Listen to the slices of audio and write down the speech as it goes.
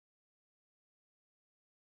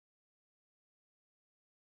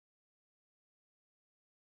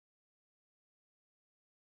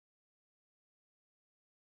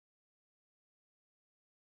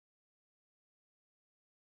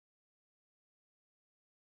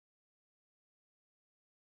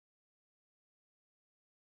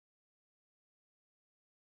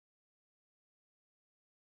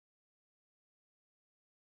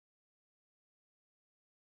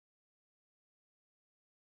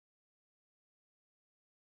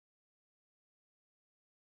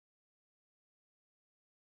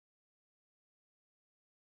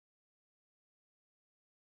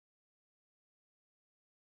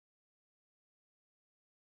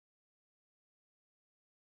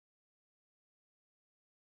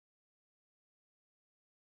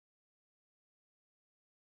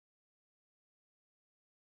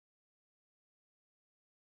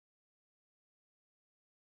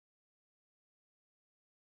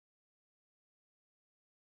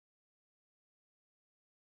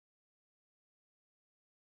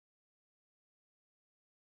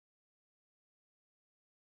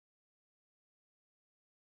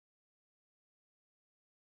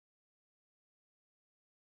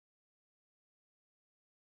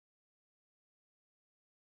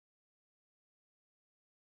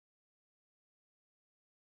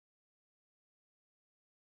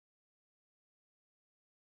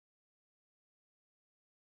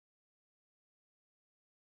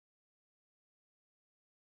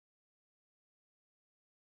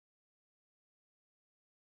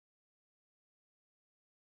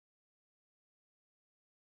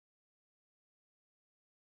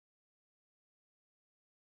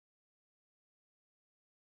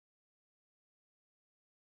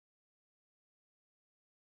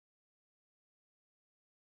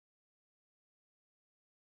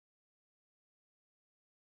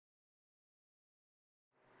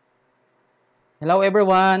Hello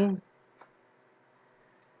everyone.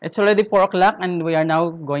 It's already 4 o'clock and we are now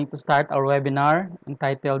going to start our webinar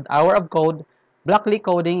entitled Hour of Code, Blockly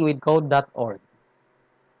Coding with Code.org.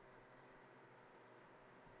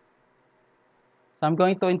 So I'm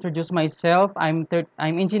going to introduce myself. I'm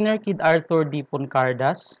Engineer Kid Arthur D.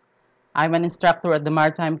 Puncardas. I'm an instructor at the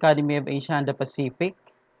Maritime Academy of Asia and the Pacific.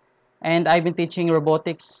 And I've been teaching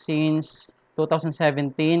robotics since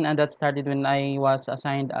 2017, and that started when I was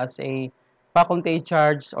assigned as a faculty in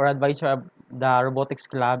charge or advisor of the robotics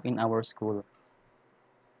club in our school.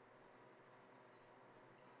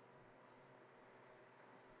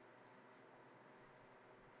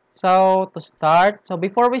 So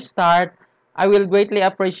before we start, I will greatly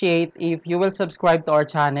appreciate if you will subscribe to our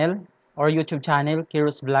channel or YouTube channel,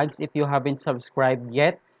 Kiros Vlogs, if you haven't subscribed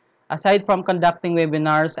yet. Aside from conducting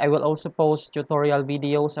webinars, I will also post tutorial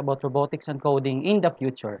videos about robotics and coding in the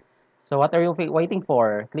future. So what are you waiting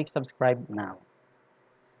for? Click subscribe now.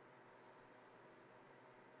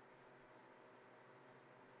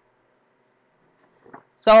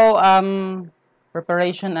 So,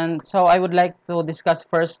 preparation and so I would like to discuss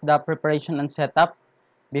first the preparation and setup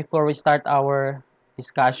before we start our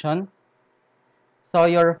discussion. So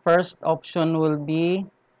your first option will be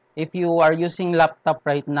if you are using laptop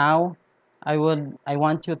right now, I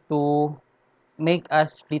want you to make a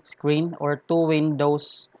split screen or two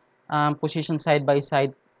windows positioned side by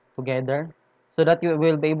side together so that you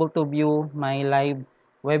will be able to view my live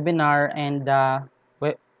webinar and the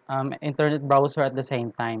internet browser at the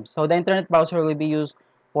same time. So the internet browser will be used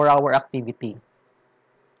for our activity.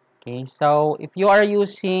 Okay, so if you are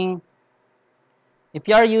using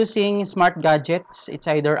smart gadgets, it's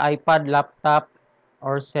either iPad, laptop,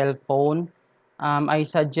 or cell phone. I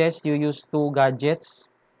suggest you use two gadgets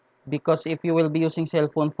because if you will be using cell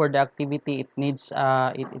phone for the activity, it needs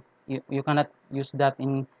you cannot use that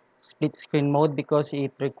in split screen mode because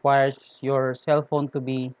it requires your cell phone to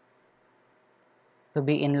be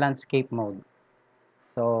in landscape mode.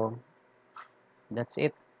 So that's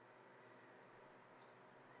it.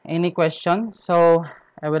 Any question? So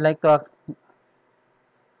I would like to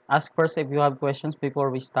ask first if you have questions before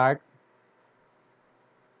we start.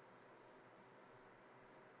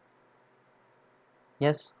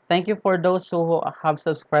 Yes, thank you for those who have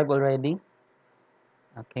subscribed already.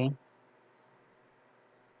 Okay.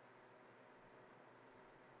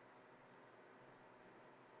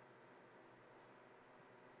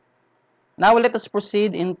 Now let us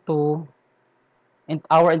proceed into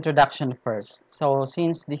our introduction first. So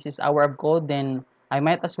since this is hour of code, then I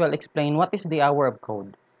might as well explain what is the hour of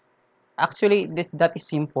code. Actually, that is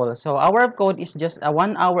simple. So hour of code is just a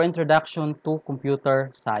 1 hour introduction to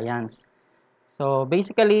computer science. So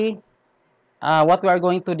basically, what we are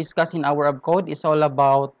going to discuss in hour of code is all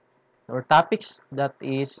about or topics that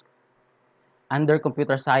is under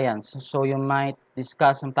computer science. So you might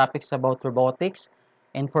discuss some topics about robotics,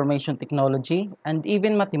 information technology, and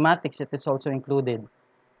even mathematics. It is also included.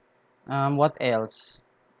 What else?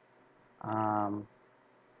 Um,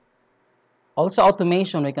 Also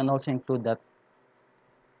automation, we can also include that.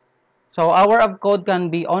 So our of code can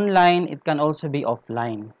be online, it can also be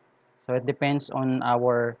offline. So it depends on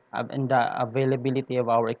our and the availability of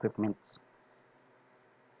our equipment.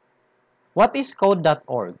 What is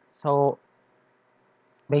code.org? So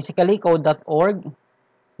basically code.org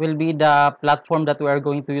will be the platform that we are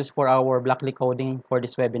going to use for our Blockly coding for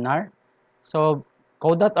this webinar. So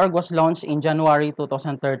code.org was launched in January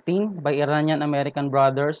 2013 by Iranian-American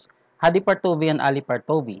brothers Hadi Partovi and Ali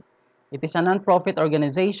Partovi. It is a non-profit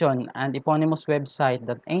organization and eponymous website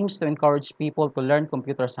that aims to encourage people to learn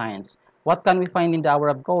computer science. What can we find in the Hour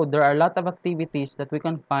of Code? There are a lot of activities that we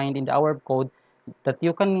can find in the Hour of Code that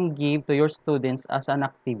you can give to your students as an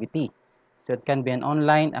activity. So it can be an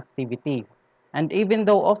online activity. And even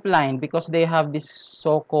though offline, because they have this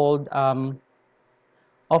so-called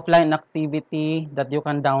offline activity that you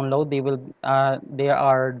can download, there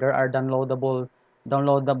are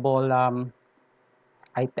downloadable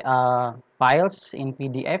files in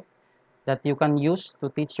PDF that you can use to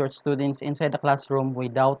teach your students inside the classroom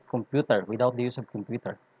without the use of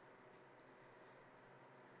computer.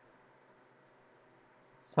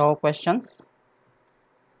 So questions?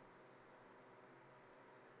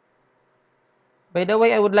 By the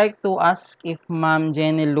way, I would like to ask if Ma'am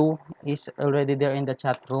Jenny Lu is already there in the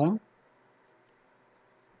chat room.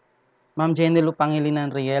 Ma'am Jenny Lu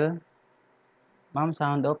Pangilinan Riel. Ma'am,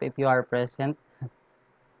 sound off if you are present.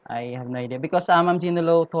 I have no idea because Ma'am Jenny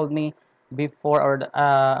Lu told me before or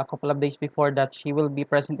a couple of days before that she will be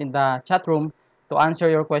present in the chat room to answer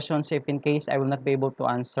your questions if in case I will not be able to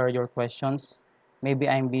answer your questions. Maybe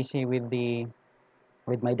I'm busy with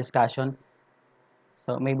my discussion.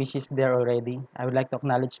 So maybe she's there already. I would like to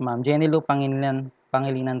acknowledge Ma'am Jenny Lou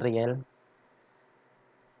Pangilinan Riel.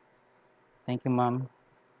 Thank you, Ma'am.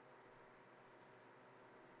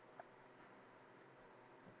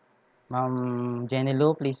 Ma'am Jenny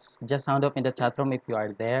Lou, please just sound up in the chat room if you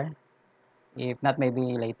are there. If not, maybe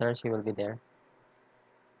later she will be there.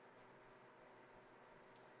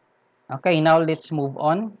 Okay, now let's move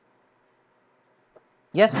on.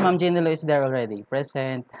 Yes, Ma'am Jenny Lou is there already.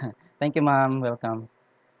 Present. Thank you, Ma'am. Welcome.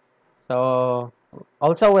 So,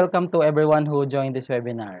 also welcome to everyone who joined this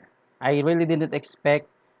webinar. I really didn't expect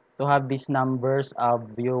to have these numbers of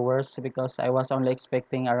viewers because I was only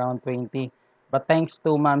expecting around 20. But thanks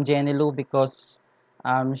to Ma'am Jenny Lou because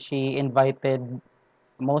she invited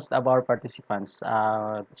most of our participants.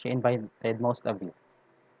 She invited most of you.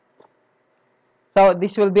 So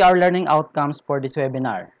this will be our learning outcomes for this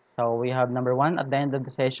webinar. So we have number one, at the end of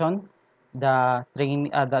the session, the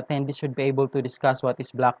attendees should be able to discuss what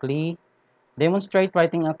is Blockly, demonstrate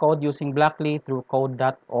writing a code using Blockly through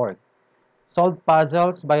code.org, solve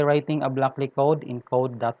puzzles by writing a Blockly code in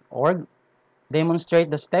code.org, demonstrate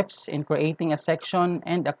the steps in creating a section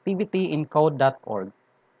and activity in code.org.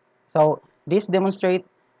 So this demonstrate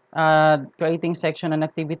creating section and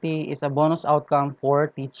activity is a bonus outcome for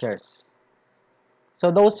teachers. So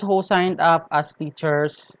those who signed up as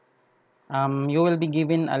teachers, you will be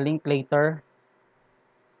given a link later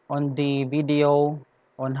on the video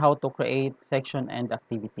on how to create section and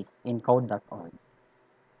activity in code.org.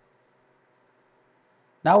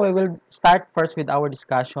 Now we will start first with our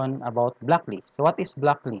discussion about Blockly. So what is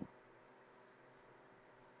Blockly?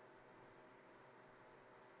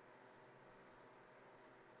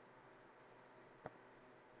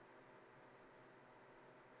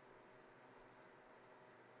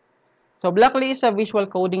 So Blockly is a visual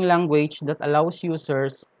coding language that allows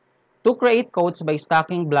users to create codes by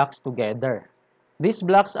stacking blocks together. These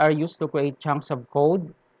blocks are used to create chunks of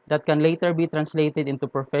code that can later be translated into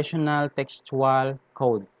professional textual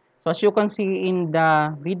code. So as you can see in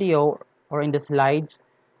the video or in the slides,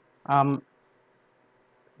 um,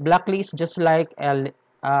 Blockly is just like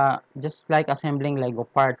assembling Lego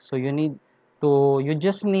parts. So you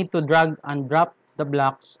just need to drag and drop the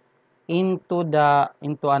blocks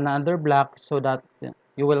into another block so that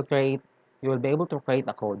you will be able to create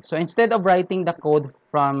a code. So instead of writing the code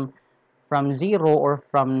from zero or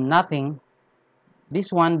from nothing,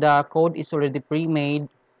 this one the code is already pre-made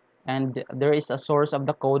and there is a source of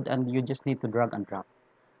the code and you just need to drag and drop.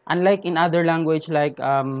 Unlike in other language like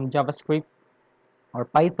JavaScript or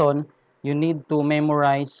Python, you need to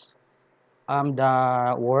memorize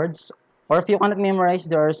the words. Or if you cannot memorize,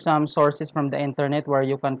 there are some sources from the internet where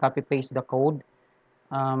you can copy paste the code.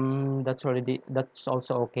 That's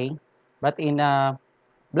also okay. But in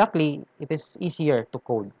Blockly, it is easier to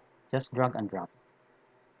code. Just drag and drop.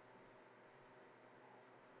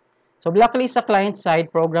 So Blockly is a client-side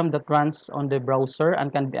program that runs on the browser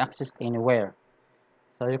and can be accessed anywhere.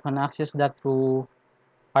 So you can access that through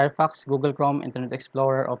Firefox, Google Chrome, Internet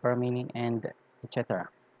Explorer, Opera Mini, and etc.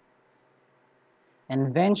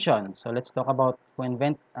 Invention. So let's talk about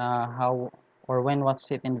how or when was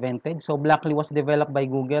it invented. So Blockly was developed by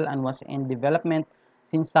Google and was in development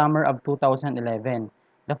since summer of 2011.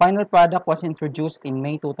 The final product was introduced in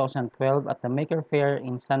May 2012 at the Maker Faire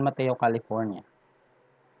in San Mateo, California.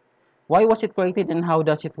 Why was it created and how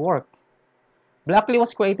does it work? Blockly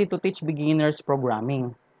was created to teach beginners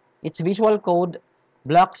programming. Its visual code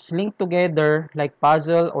blocks link together like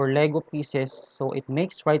puzzle or Lego pieces, so it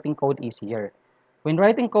makes writing code easier. When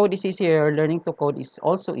writing code is easier, learning to code is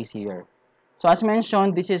also easier. So as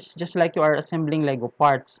mentioned, this is just like you are assembling Lego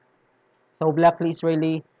parts. So Blockly is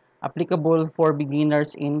really applicable for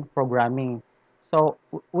beginners in programming. So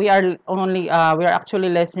we are actually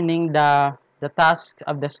lessening the task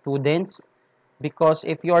of the students because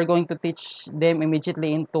if you are going to teach them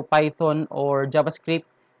immediately into Python or JavaScript,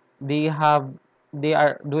 they have they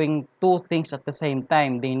are doing two things at the same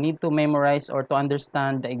time. They need to memorize or to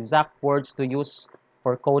understand the exact words to use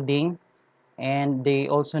for coding, and they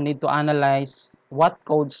also need to analyze what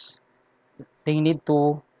codes they need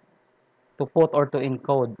to put or to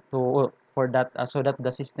encode to for that so that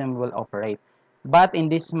the system will operate. But in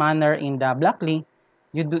this manner, in the Blockly,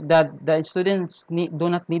 you do that the students do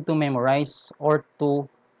not need to memorize or to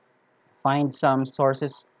find some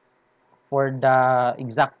sources for the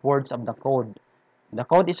exact words of the code. The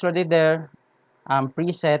code is already there,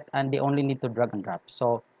 preset, and they only need to drag and drop.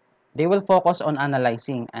 So they will focus on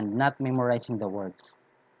analyzing and not memorizing the words.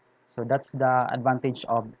 So that's the advantage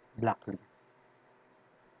of Blockly.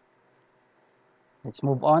 Let's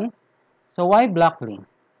move on. So why Blockly?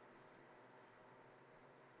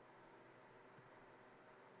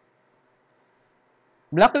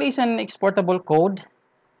 Blockly is an exportable code.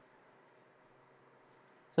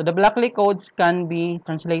 So the Blockly codes can be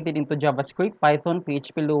translated into JavaScript, Python,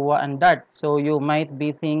 PHP, Lua, and Dart. So you might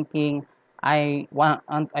be thinking, I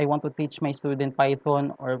want to teach my student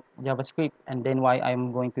Python or JavaScript, and then why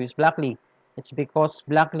I'm going to use Blockly? It's because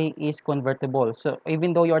Blockly is convertible. So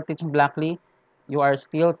even though you are teaching Blockly, you are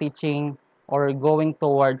still teaching or going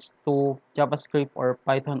towards to JavaScript or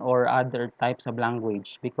Python or other types of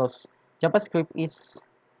language, because JavaScript is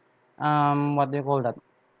what do you call that?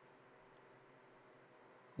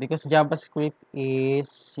 Because JavaScript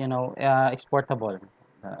is, exportable.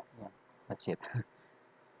 Yeah, that's it.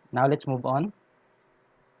 Now let's move on.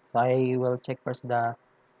 So I will check first the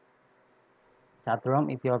chat room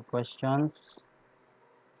if you have questions.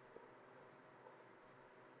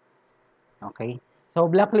 Okay. So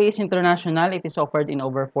Blockly is international. It is offered in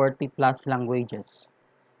over 40 plus languages.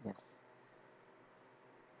 Yes.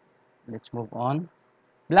 Let's move on.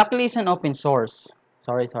 Blockly is an open source.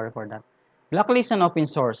 Sorry for that. Blockly is an open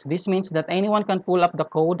source. This means that anyone can pull up the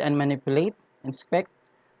code and manipulate, inspect,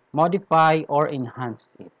 modify, or enhance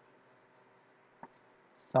it.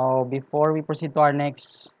 So before we proceed to our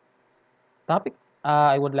next topic,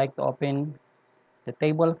 I would like to open the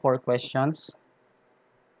table for questions.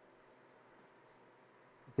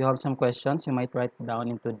 If you have some questions, you might write down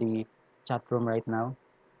into the chat room right now.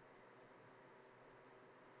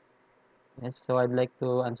 Yes, so I'd like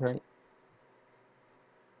to answer it.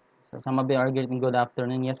 So some of you are getting good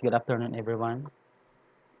afternoon. Yes, good afternoon, everyone.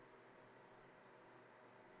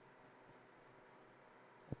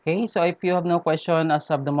 Okay, so if you have no question as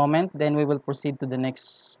of the moment, then we will proceed to the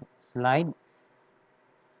next slide.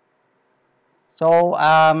 So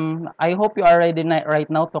I hope you are ready right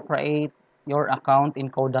now to create your account in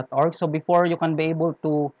code.org. So before you can be able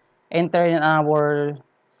to enter in our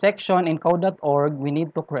section in code.org, we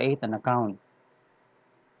need to create an account.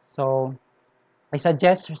 So I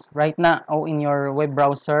suggest right now in your web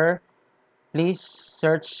browser, please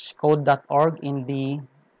search code.org in the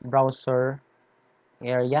browser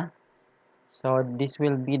area. So this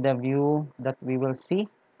will be the view that we will see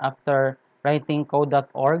after writing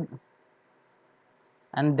code.org.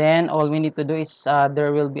 And then all we need to do is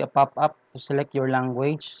there will be a pop-up to select your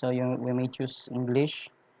language. So we may choose English.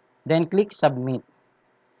 Then click submit.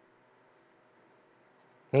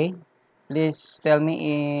 Okay. Please tell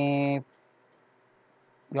me if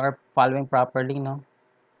you are following properly, no?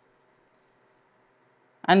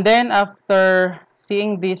 And then after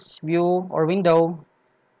seeing this view or window,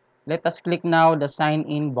 let us click now the sign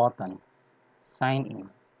in button. Sign in.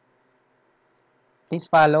 Please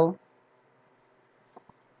follow.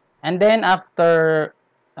 And then after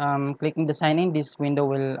clicking the sign in, this window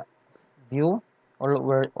will view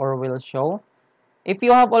or will show. If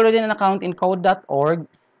you have already an account in code.org,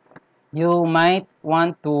 you might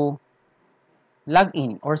want to log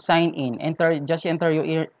in or sign in. Just enter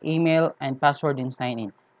your email and password and sign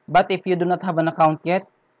in. But if you do not have an account yet,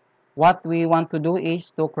 what we want to do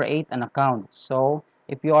is to create an account. So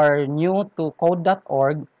if you are new to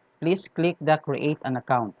code.org, please click the create an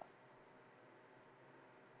account.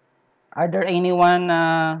 Are there anyone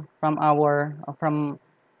from our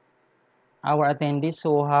attendees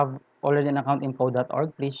who have already an account in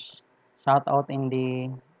code.org? Please shout out in the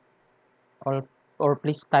or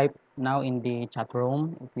please type now in the chat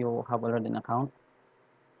room if you have already an account.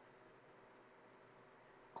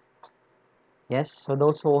 Yes, so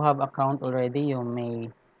those who have account already, you may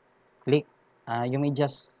click, you may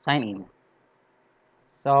just sign in.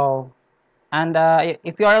 So, and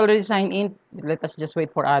if you are already signed in, let us just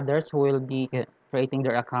wait for others who will be creating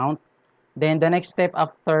their account. Then the next step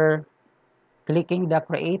after clicking the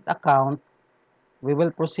create account, we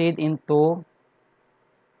will proceed into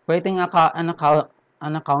creating an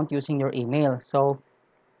account using your email. So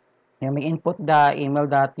you may input the email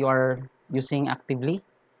that you are using actively.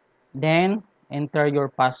 Then enter your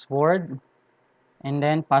password and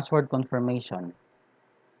then password confirmation.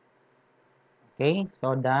 Okay,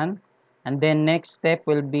 so done. And then next step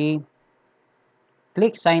will be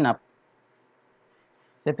click sign up.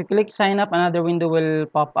 So if you click sign up, another window will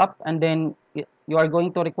pop up and then you are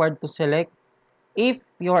going to required to select if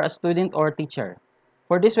you are a student or teacher.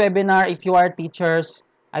 For this webinar, if you are teachers,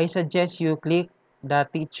 I suggest you click the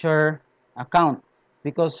teacher account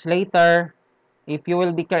because later, if you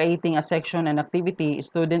will be creating a section and activity,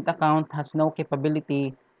 student account has no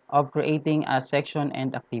capability of creating a section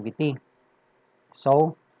and activity.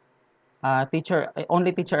 So,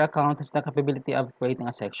 only teacher account has the capability of creating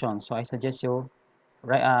a section. So I suggest you,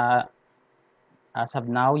 as of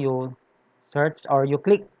now, you search or you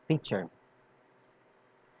click teacher.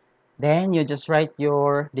 Then you just write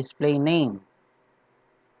your display name.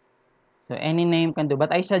 So any name can do,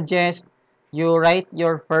 but I suggest you write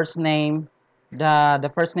your first name, the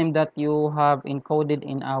first name that you have encoded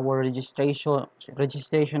in our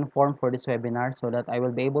registration form for this webinar, so that I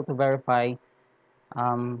will be able to verify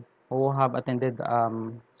who have attended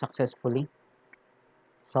successfully.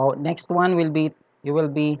 So next one will be, you will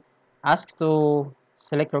be asked to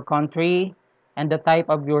select your country and the type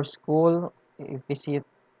of your school, if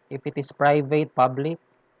it is private, public,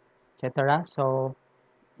 etc. So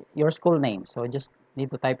your school name. So just need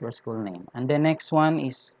to type your school name. And the next one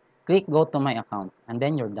is click go to my account, and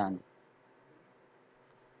then you're done.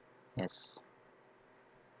 Yes.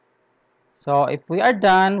 So if we are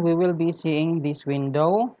done, we will be seeing this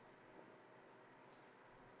window.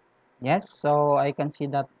 Yes, so I can see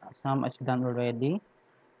that some is done already.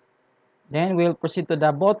 Then we'll proceed to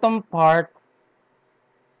the bottom part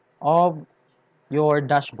of your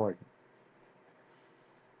dashboard.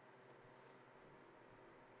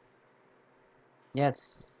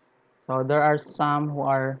 Yes. So there are some who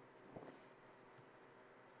are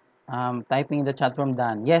typing in the chat room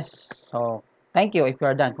done. Yes. So thank you if you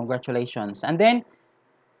are done. Congratulations. And then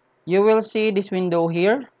you will see this window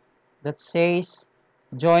here that says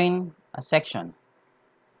join a section.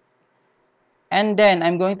 And then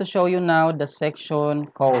I'm going to show you now the section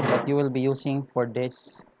code that you will be using for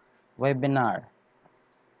this webinar.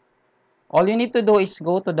 All you need to do is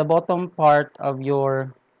go to the bottom part of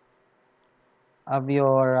your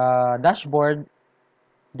dashboard,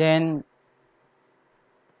 then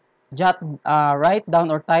write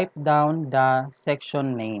down or type down the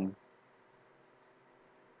section name.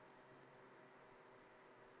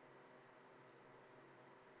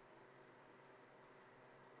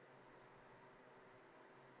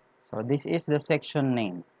 So this is the section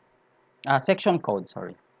name, section code,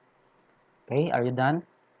 sorry. Okay, are you done?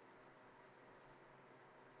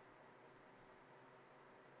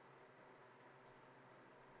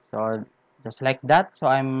 So just like that, so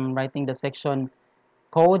I'm writing the section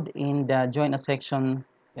code in the join a section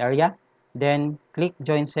area. Then click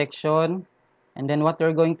join section, and then what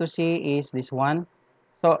you're going to see is this one.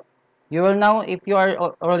 So you will now, if you are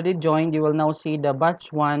already joined, you will now see the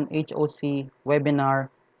batch 1 HOC webinar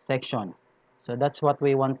section. So that's what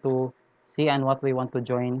we want to see and what we want to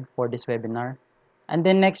join for this webinar. And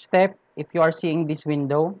then next step, if you are seeing this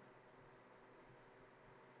window,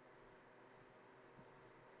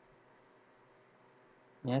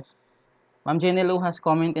 yes, Ma'am Jenny Lou has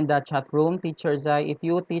comment in the chat room. Teacher Zai, if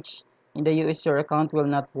you teach in the US, your account will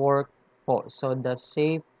not work po. So the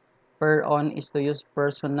safe per on is to use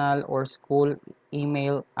personal or school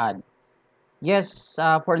email ad. Yes,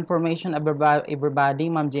 for information everybody,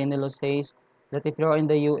 Ma'am Jenny Lou says that if you're in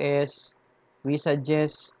the US, we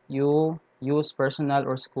suggest you use personal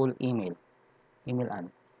or school email ad,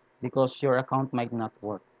 because your account might not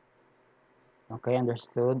work. Okay,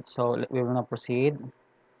 understood. So we will now proceed.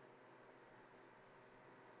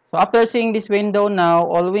 So after seeing this window now,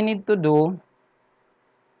 all we need to do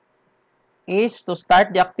is to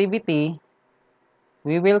start the activity.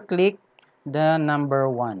 We will click the number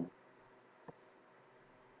 1.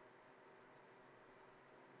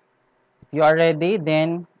 If you are ready,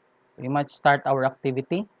 then we might start our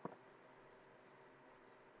activity.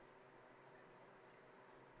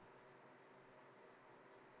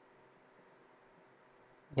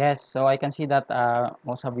 Yes, so I can see that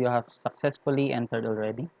most of you have successfully entered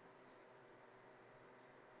already.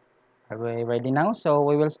 Are we ready now? So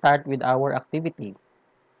we will start with our activity.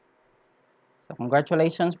 So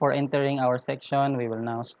congratulations for entering our section. We will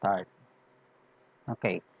now start.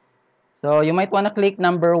 Okay. So you might want to click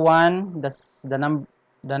number 1, the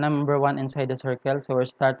number 1 inside the circle. So we'll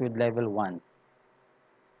start with level 1.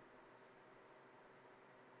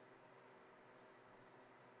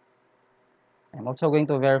 I'm also going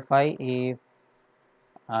to verify if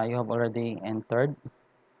you have already entered.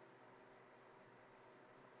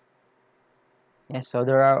 Yes, so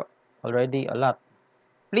there are already a lot.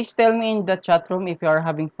 Please tell me in the chat room if you are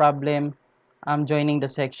having problem joining the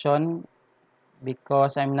section,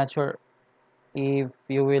 because I'm not sure if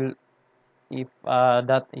you will, if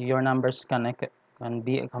that your numbers can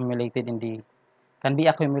be accumulated in the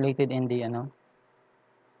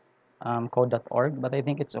code.org, but I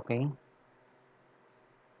think it's okay.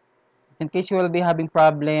 In case you will be having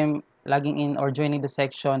problem logging in or joining the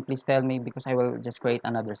section, please tell me, because I will just create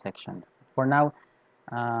another section. For now,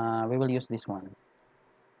 we will use this one.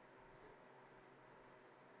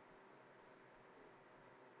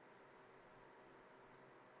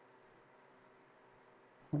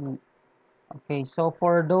 Okay, so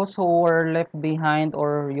for those who were left behind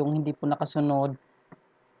or yung hindi po nakasunod,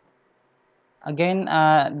 again,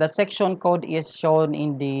 the section code is shown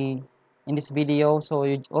in the in this video. So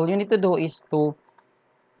all you need to do is to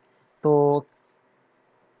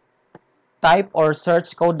type or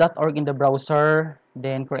search code.org in the browser,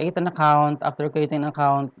 then create an account. After creating an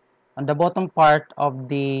account, on the bottom part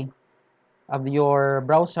of your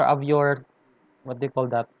browser, of your, what do you call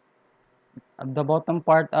that, at the bottom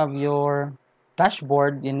part of your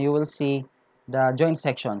dashboard, then you will see the join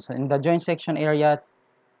section. So in the join section area,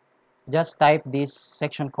 just type this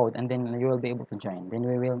section code and then you will be able to join. Then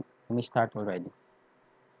let me start already.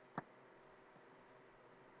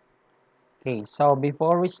 Okay, so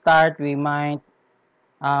before we start, we might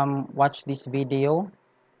watch this video.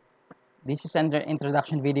 This is an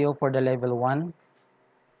introduction video for the level 1.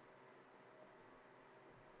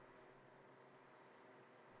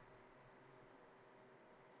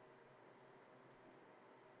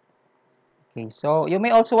 Okay, so you may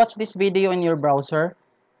also watch this video in your browser,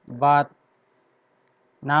 but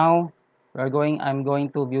now I'm going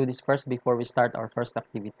to view this first before we start our first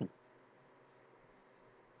activity.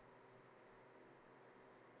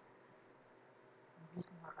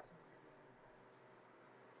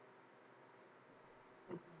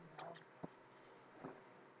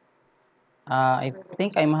 I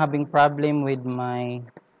think I'm having problem with my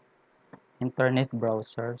internet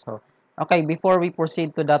browser. So, okay, before we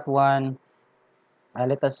proceed to that one, I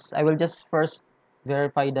will just first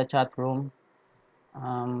verify the chat room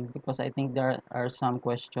because I think there are some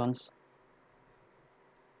questions.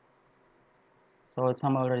 So it's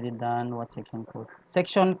already done. What section code?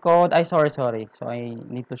 Section code. Sorry. So I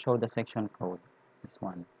need to show the section code. This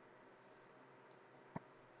one.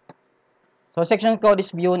 So section code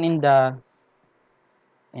is viewed in the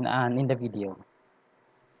video.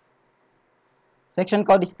 Section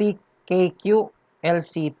code is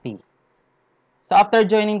TKQLCT. So after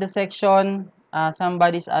joining the section,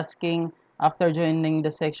 somebody's asking after joining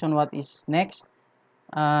the section what is next.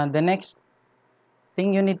 The next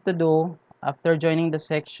thing you need to do after joining the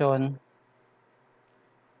section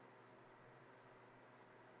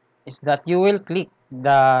is that you will click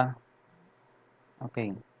the,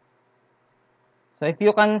 okay. So if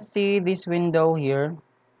you can see this window here,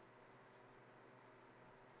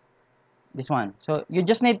 this one. So you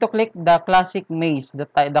just need to click the classic maze, the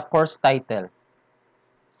course title.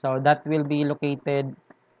 So that will be located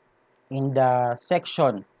in the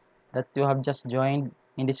section that you have just joined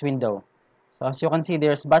in this window. So as you can see,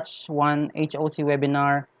 there's batch 1 HOC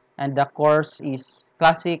webinar and the course is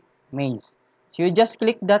classic maze. So you just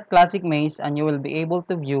click that classic maze and you will be able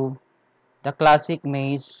to view the classic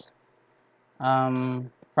maze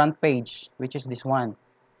front page, which is this one.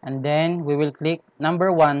 And then we will click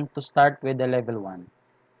number 1 to start with the level 1.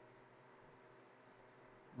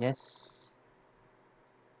 Yes.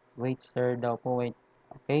 Wait, sir daw po. Wait.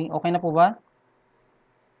 Okay, okay na po ba?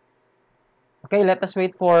 Okay, let us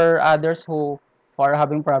wait for others who are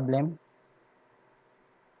having problem.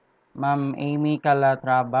 Ma'am Amy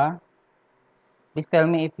Calatrava. Please tell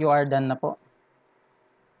me if you are done na po.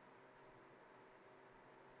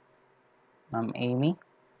 Ma'am Amy.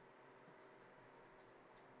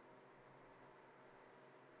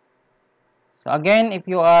 So again, if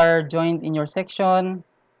you are joined in your section,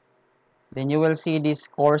 then you will see this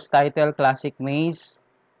course title, Classic Maze.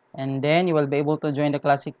 And then you will be able to join the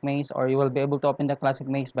Classic Maze or you will be able to open the Classic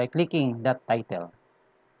Maze by clicking that title.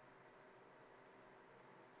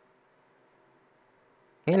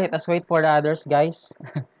 Okay, let us wait for the others, guys.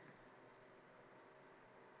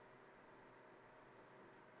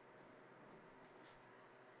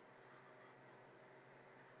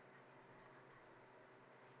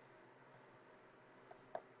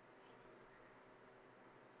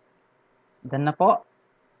 Done na po.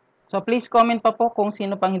 So please comment pa po kung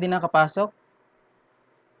sino pang hindi nakapasok.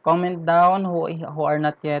 Comment down who are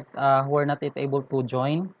not yet able to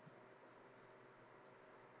join.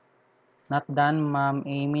 Not done, Ma'am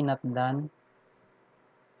Amy, not done.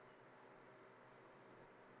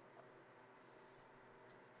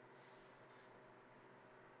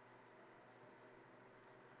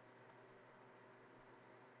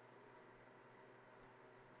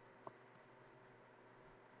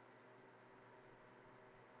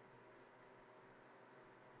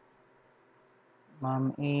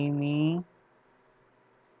 Ma'am Amy.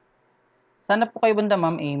 Sana po kayo banda,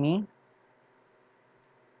 Ma'am Amy?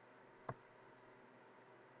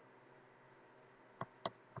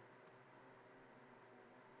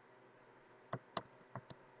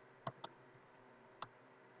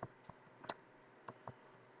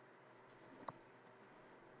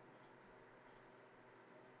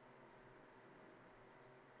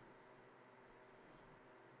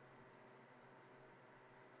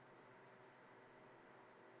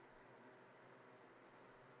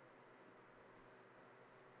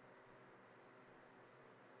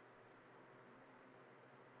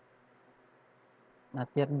 Not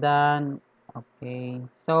yet done. Okay.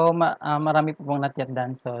 So, marami po pong not yet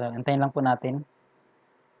done. So, antayin lang po natin.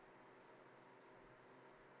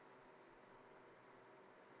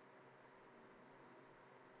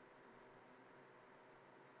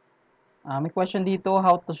 May question dito,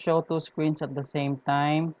 how to show two screens at the same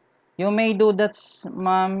time. You may do that,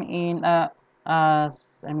 ma'am, in, I'm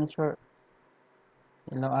not sure,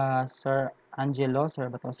 hello, Sir Angelo, Sir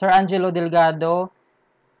ba to? Sir Angelo Delgado,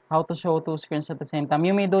 how to show two screens at the same time.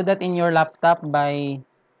 You may do that in your laptop by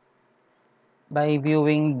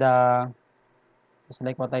viewing the, just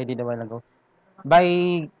like what I did a while ago,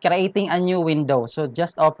 by creating a new window. So,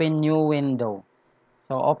 just open new window.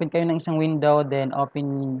 So, open kayo ng isang window, then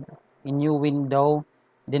open a new window,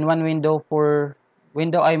 then one window for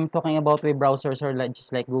window I'm talking about with browsers or like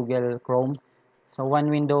just like Google Chrome. So, one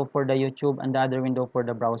window for the YouTube and the other window for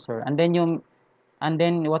the browser. And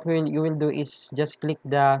then what you will do is just click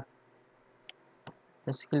the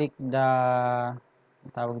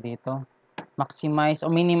tawag dito, maximize o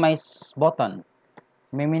minimize button.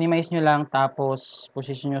 May minimize nyo lang tapos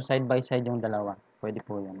position nyo side by side yung dalawa. Pwede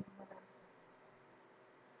po yun.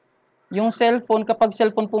 Yung cellphone, kapag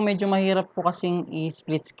cellphone po medyo mahirap po kasing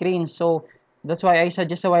i-split screen. So, that's why I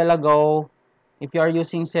suggest a while ago, if you are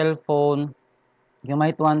using cellphone, you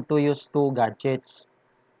might want to use two gadgets.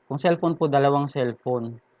 Kung cellphone po, dalawang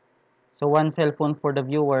cellphone. So, one cellphone for the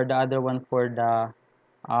viewer, the other one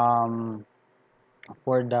um,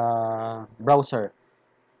 for the browser.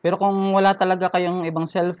 Pero kung wala talaga kayong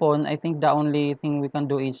ibang cellphone, I think the only thing we can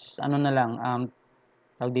do is, ano na lang,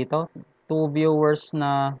 tawag dito, two viewers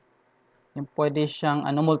na yung pwede siyang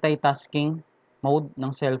multitasking mode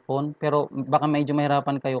ng cellphone. Pero baka medyo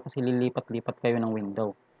mahirapan kayo kasi lilipat-lipat kayo ng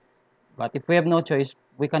window. But if we have no choice,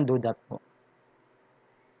 we can do that po.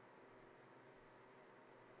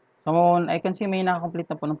 So, I can see may nakakomplete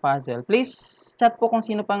na po ng puzzle. Please chat po kung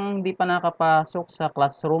sino pang hindi pa nakapasok sa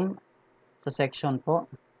classroom, sa section po.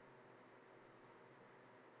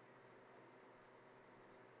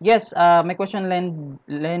 Yes, may question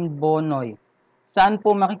Len Bonoy. Saan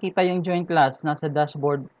po makikita yung join class? Nasa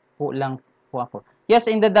dashboard po lang po ako. Yes,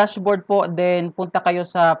 in the dashboard po, then punta kayo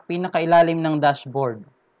sa pinakailalim ng dashboard.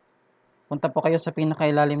 Punta po kayo sa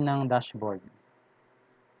pinakailalim ng dashboard.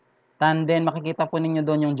 And then makikita po ninyo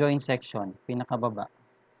doon yung join section, pinakababa.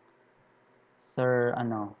 Sir,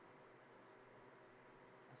 ano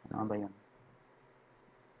ba yun?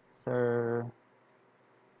 Sir,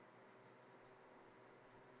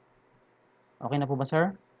 okay na po ba,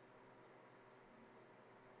 sir?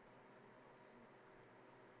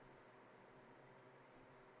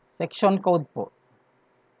 Section code po.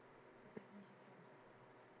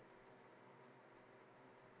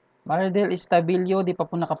 Mardel Estabilio, di pa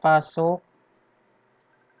po nakapasok.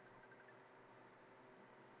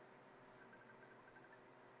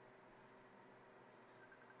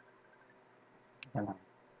 Yan lang.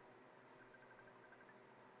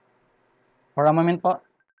 For a moment po.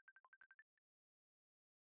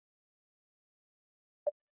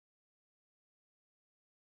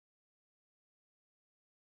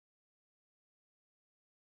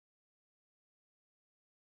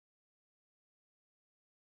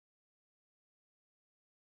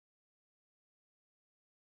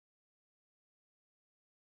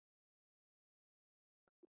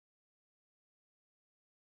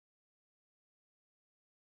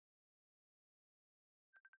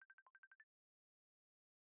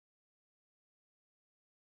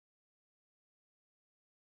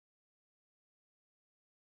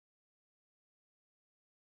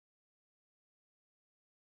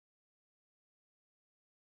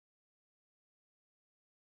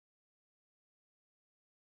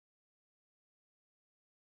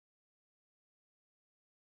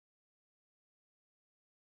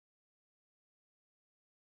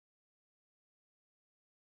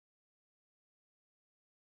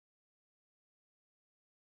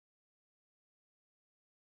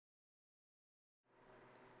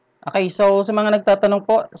 Okay, so sa mga nagtatanong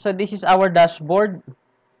po, so this is our dashboard.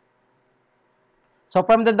 So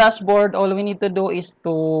from the dashboard, all we need to do is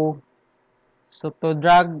to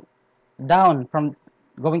drag down from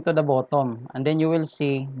going to the bottom, and then you will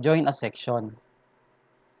see join a section.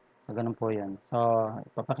 So ganun po 'yun. So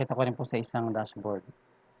ipapakita ko rin po sa isang dashboard.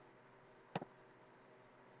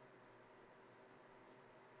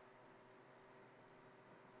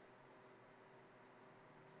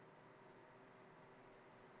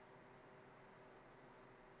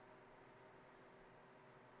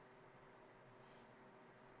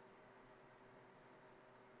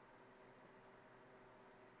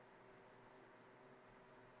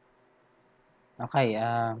 Okay,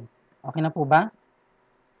 okay na po ba?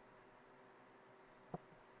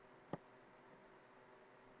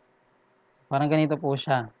 Parang ganito po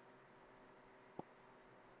siya.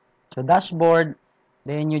 So, dashboard,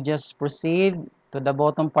 then you just proceed to the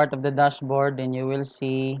bottom part of the dashboard, then you will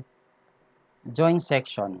see join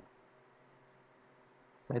section.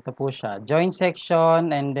 So, ito po siya. Join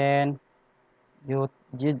section, and then you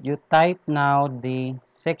type now the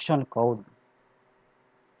section code.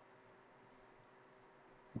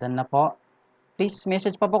 Done na po. Please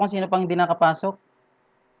message pa po kung sino pang hindi nakapasok.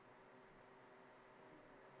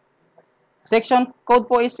 Section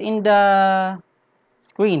code po is in the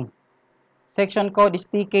screen. Section code is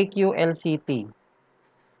TKQLCT.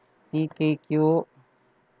 TKQLCT.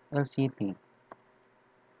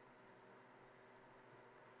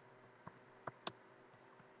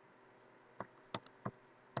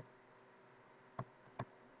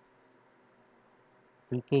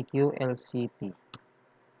 TKQLCT.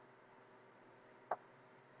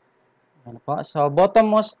 So,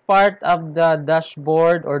 bottommost part of the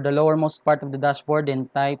dashboard or the lowermost part of the dashboard, then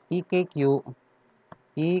type TKQ.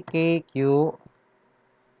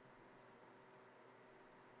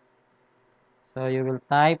 So, you will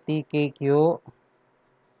type TKQ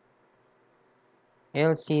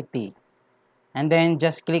LCT. And then,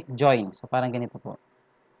 just click join. So, parang ganito po.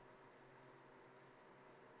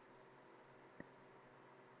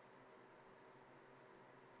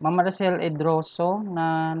 Ma'am Maricel Edroso,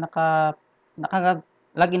 na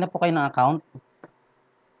naka-login na po kayo ng account.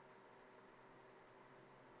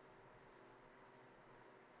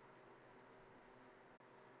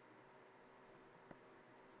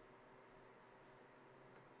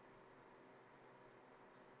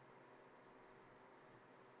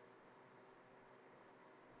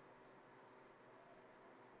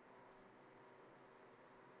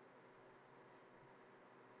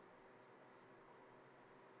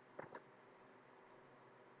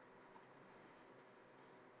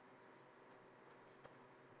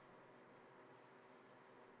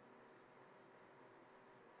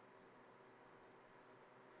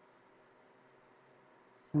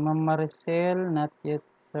 Si Ma'am Maricel, not yet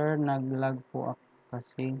sir, nag-lag po ako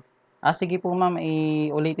kasi. Sige po ma'am,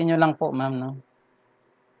 ulitin nyo lang po ma'am, no?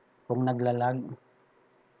 Kung naglalag.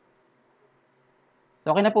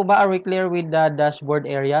 So, okay na po ba? Are we clear with the dashboard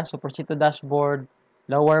area? So, proceed to dashboard,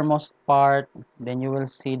 lowermost part, then you will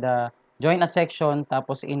see the join a section,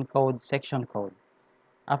 tapos encode section code.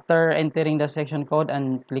 After entering the section code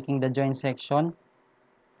and clicking the join section,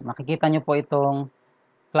 makikita nyo po itong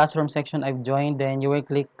classroom section I've joined, then you will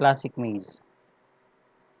click classic maze.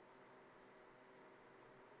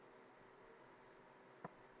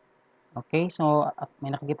 Okay, so may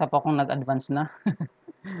nakikita po akong nag-advance na.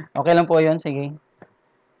 Okay lang po yun, sige.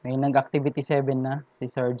 May nag-activity 7 na, si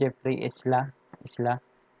Sir Jeffrey Isla.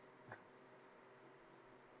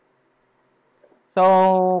 So,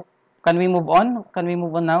 can we move on? Can we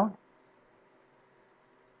move on now?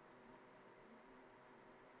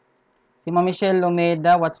 Si Ma'am Michelle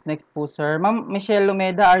Lumeda, what's next po, sir? Ma'am Michelle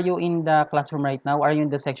Lumeda, are you in the classroom right now? Are you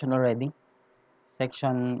in the section already?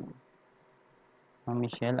 Section, Ma'am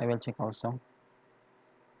Michelle, I will check also.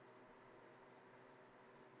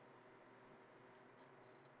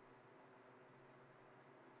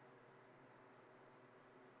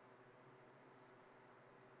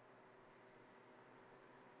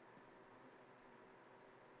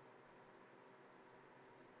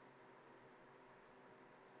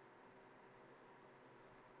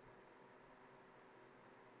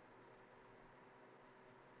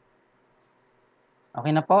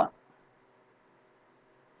 Okay na po?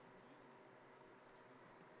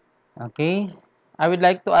 Okay. I would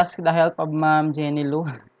like to ask the help of Ma'am Jenny Lu.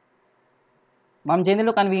 Ma'am Jenny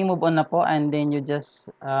Lu, can we move on na po and then you just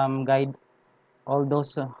guide all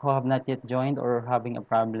those who have not yet joined or having a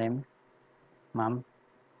problem, ma'am?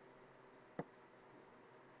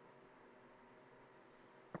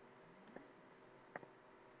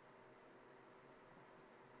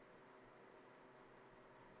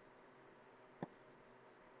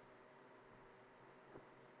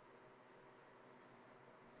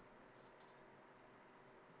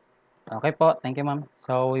 Okay po, thank you ma'am.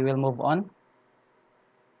 So we will move on.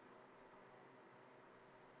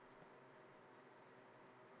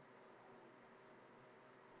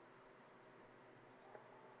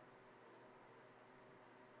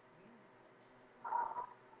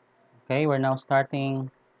 Okay, we're now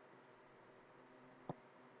starting.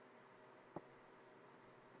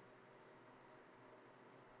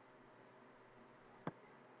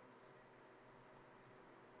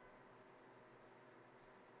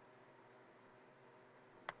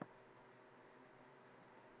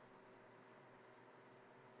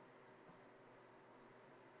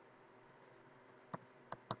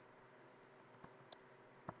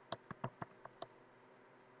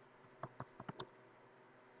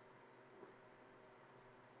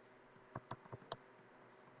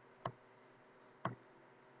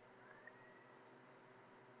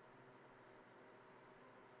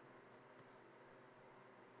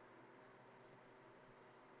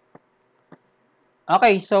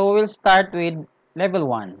 Okay, so we'll start with level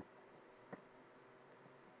 1.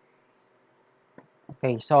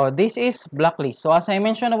 Okay, so this is blacklist. So as I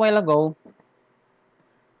mentioned a while ago,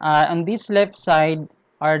 on this left side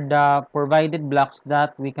are the provided blocks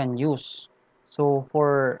that we can use. So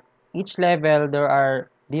for each level, there are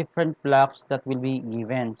different blocks that will be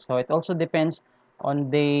given. So it also depends on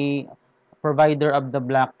the provider of the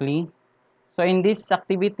blocklist. So in this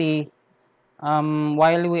activity,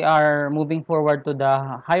 while we are moving forward to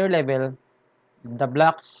the higher level, the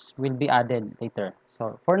blocks will be added later.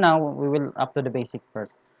 So for now, we will up to the basic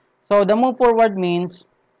first. So the move forward means,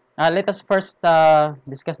 let us first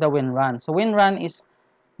discuss the win run. So win run is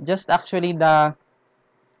just actually the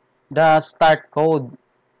start code.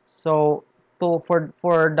 So for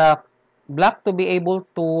the block to be able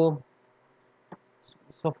to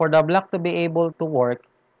for the block to be able to work,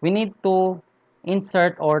 we need to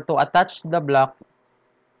insert or to attach the block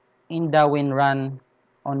in the win run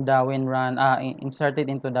on the win run inserted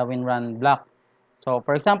into the win run block. So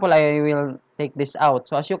for example, I will take this out.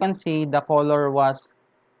 So as you can see, the color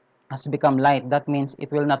has become light. That means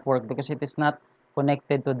it will not work because it is not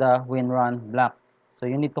connected to the win run block. So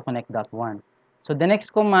you need to connect that one. So the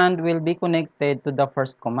next command will be connected to the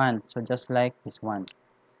first command. So just like this one.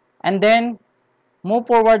 And then move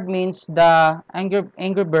forward means the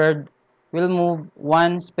Angry Bird will move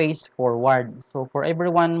one space forward. So for every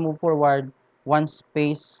one move forward, one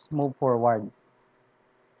space move forward.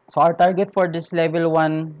 So our target for this level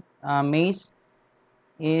 1 maze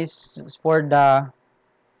is for the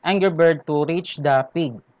Angry Bird to reach the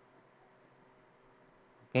pig.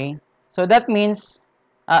 Okay? So that means,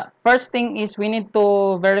 first thing is we need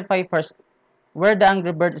to verify first where the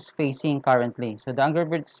Angry Bird is facing currently. So the Angry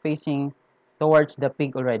Bird is facing towards the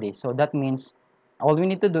pig already. So that means all we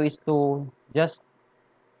need to do is to just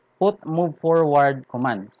put move forward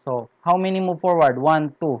command. So how many move forward?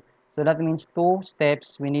 1, 2. So that means 2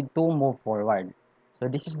 steps we need to move forward. So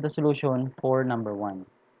this is the solution for number 1.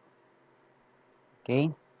 Okay?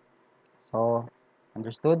 So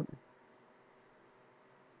understood?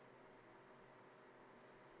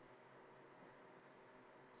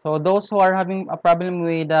 So those who are having a problem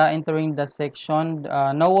with entering the section,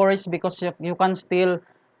 no worries because you can still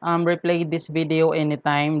replay this video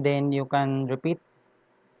anytime. Then you can repeat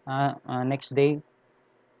next day,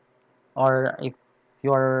 or if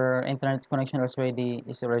your internet connection is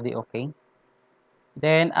already okay.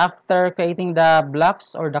 Then after creating the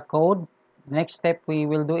blocks or the code, next step we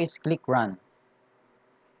will do is click run.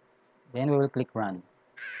 Then we will click run.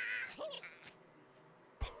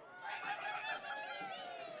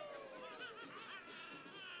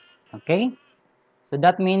 Okay, so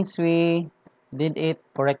that means we did it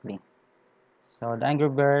correctly. So the Angry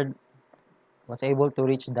Bird was able to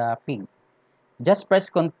reach the pig. Just press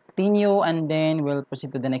continue and then we'll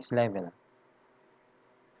proceed to the next level.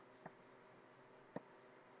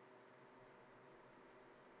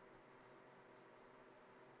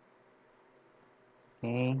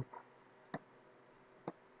 Okay.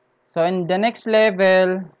 So in the next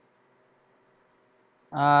level,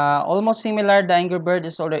 almost similar. The Angry Bird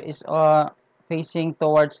is facing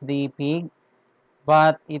towards the pig,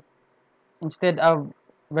 but it instead of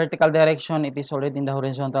vertical direction, it is already in the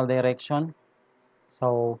horizontal direction.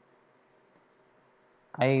 So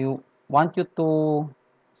I want you to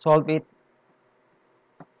solve it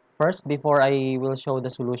first before I will show the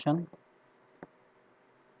solution.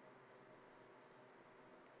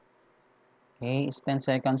 Okay, is 10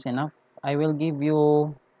 seconds enough? I will give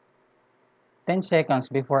you 10 seconds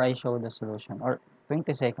before I show the solution, or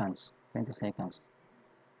 20 seconds. 20 seconds.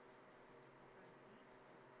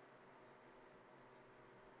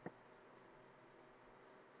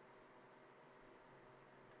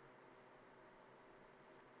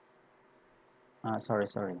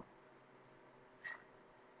 Sorry.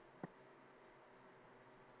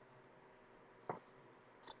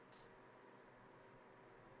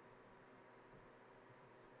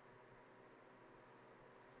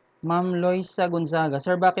 Ma'am Loisa Gonzaga,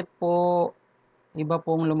 sir, bakit po iba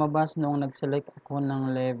pong lumabas noong nag-select ako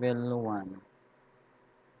ng level 1?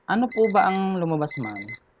 Ano po ba ang lumabas, ma'am?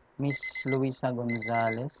 Miss Luisa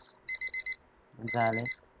Gonzales?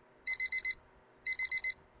 Gonzales?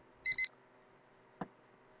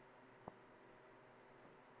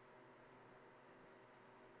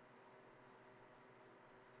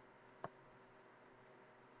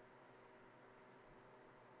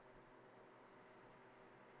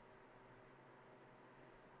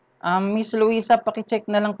 Miss Luisa, paki-check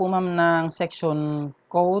na lang po ma'am ng section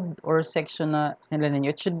code or section na nila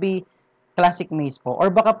ninyo. It should be classic maze po.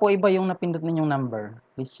 Or baka po iba yung napindot ninyong number.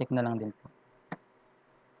 Please check na lang din po.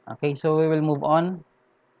 Okay, so we will move on.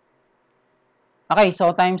 Okay,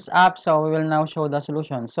 so time's up. So we will now show the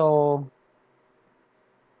solution. So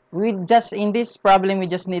we just, in this problem, we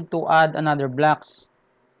just need to add another blocks.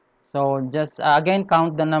 So just again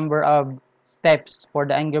count the number of steps for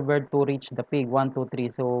the Angry Bird to reach the pig. 1, 2,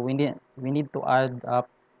 3. So we need to add up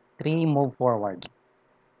 3, move forward,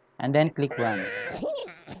 and then click run.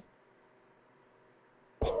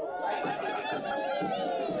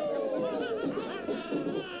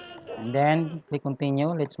 And then click continue.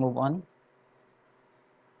 Let's move on.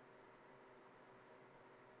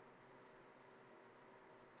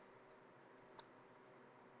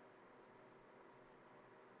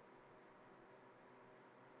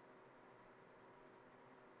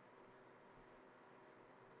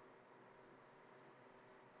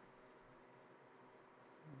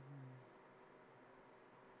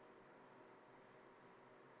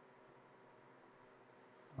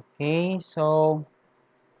 Okay, so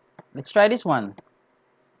let's try this one.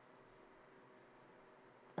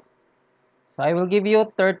 So I will give you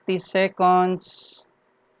 30 seconds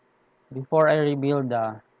before I reveal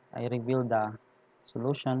the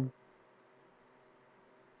solution.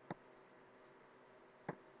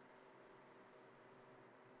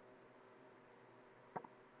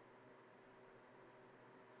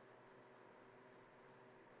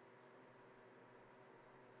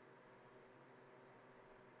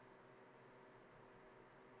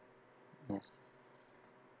 Yes.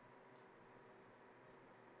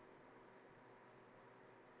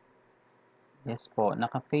 Yes po,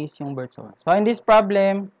 naka-face yung bird. So in this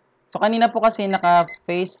problem, so kanina po kasi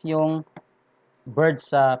naka-face yung bird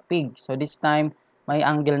sa pig. So this time, may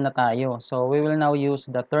angle na tayo. So we will now use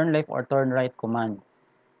the turn left or turn right command.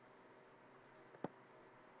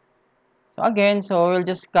 So again, so we'll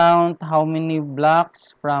just count how many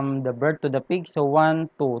blocks from the bird to the pig. So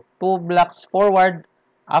 1, 2, 2 blocks forward.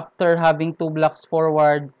 After having 2 blocks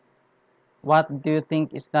forward, what do you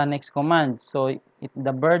think is the next command? So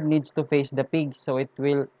the bird needs to face the pig. So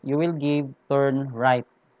you will give turn right.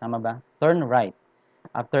 Tama ba? Turn right.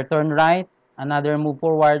 After turn right, another move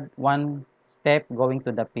forward, 1 step going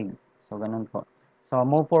to the pig. So ganun po. So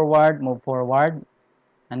move forward,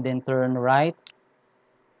 and then turn right,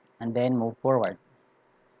 and then move forward.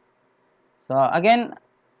 So again,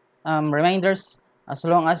 reminders, as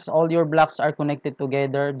long as all your blocks are connected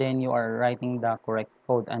together, then you are writing the correct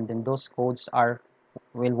code, and then those codes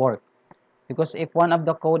will work. Because if one of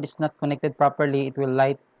the code is not connected properly, it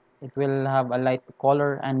will have a light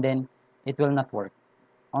color, and then it will not work.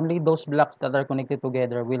 Only those blocks that are connected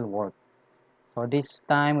together will work. So this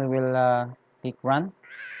time we will click run.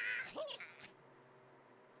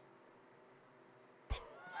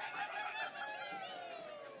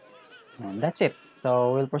 And that's it.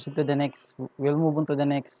 So we'll move on to the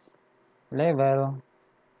next level.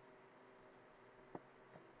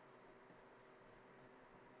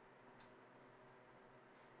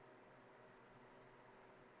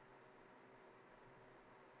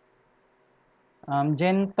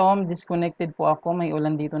 Gen Tom, disconnected po ako. May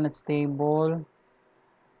ulan dito not stable.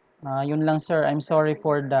 Yun lang sir, I'm sorry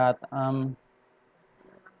for that.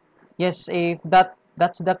 Yes, if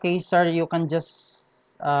that's the case sir, you can just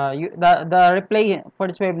the replay for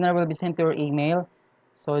this webinar will be sent to your email.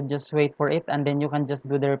 So just wait for it, and then you can just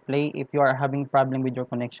do the replay if you are having problem with your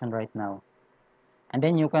connection right now. And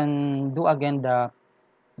then you can do again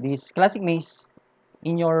this classic maze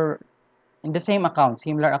in the same account,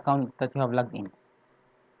 similar account that you have logged in.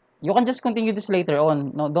 You can just continue this later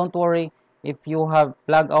on. No, don't worry if you have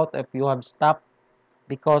flagged out, if you have stopped,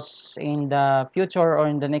 because in the future or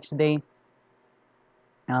in the next day,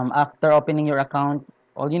 after opening your account,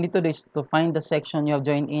 all you need to do is to find the section you have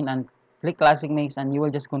joined in and click Classic Mix, and you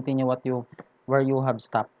will just continue where you have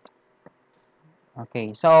stopped.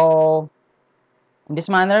 Okay, so in this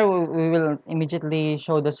manner, we will immediately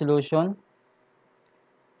show the solution.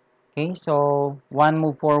 Okay, so 1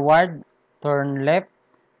 move forward, turn left,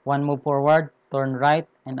 1 move forward, turn right,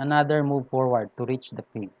 and another move forward to reach the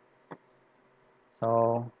pig.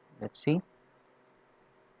 So let's see.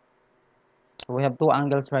 So we have 2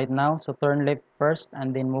 angles right now. So turn left first,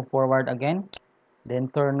 and then move forward again. Then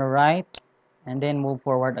turn right, and then move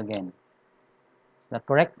forward again. Is that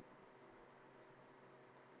correct?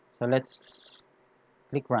 So let's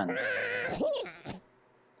click run.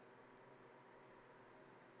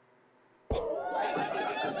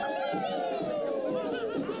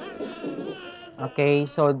 Okay,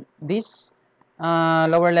 so these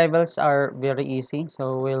lower levels are very easy.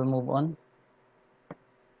 So we'll move on.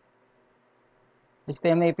 Just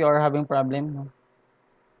tell me if you are having problem.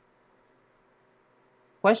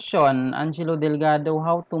 Question, Angelo Delgado,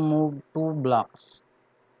 how to move 2 blocks?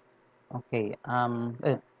 Okay. I'm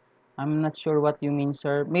not sure what you mean,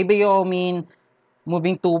 sir. Maybe you mean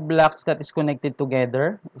moving two blocks that is connected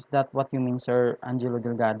together. Is that what you mean, Sir Angelo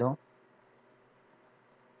Delgado?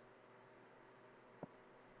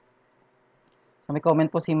 So may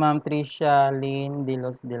comment po si Ma'am Tricia Lynn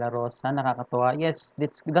de la Rosa, nakakatuwa. Yes,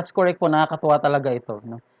 that's correct po, nakakatuwa talaga ito,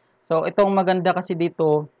 no. So itong maganda kasi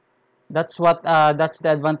dito, that's the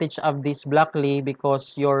advantage of this Blockly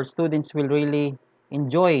because your students will really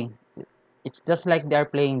enjoy. It's just like they are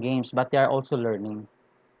playing games, but they are also learning.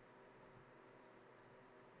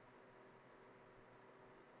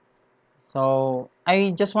 So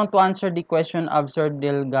I just want to answer the question of Sir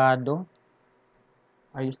Delgado.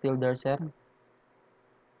 Are you still there, sir?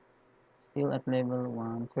 Still at level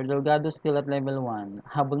 1. Sir Delgado still at level 1.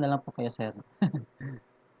 Habol na lang po kayo, sir.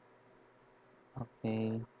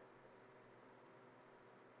 Okay.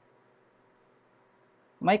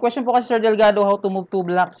 My question po kasi, Sir Delgado, how to move two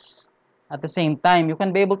blocks at the same time. You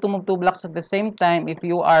can be able to move two blocks at the same time if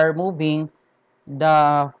you are moving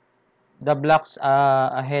the blocks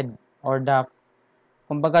ahead or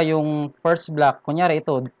kumbaga yung first block, kunyari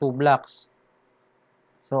ito, two blocks.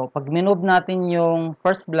 So, pag minove natin yung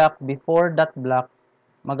first block before that block,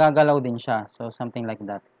 magagalaw din siya. So, something like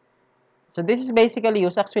that. So this is basically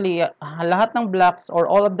used actually lahat ng blocks or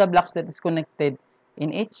all of the blocks that is connected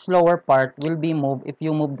in each lower part will be moved if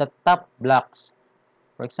you move the top blocks.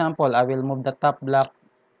 For example, I will move the top block,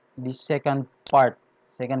 this second part,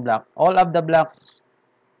 second block. All of the blocks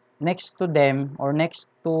next to them or next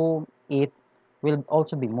to it will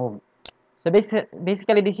also be moved. So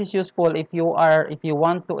basically this is useful if you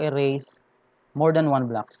want to erase more than one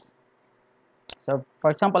blocks. So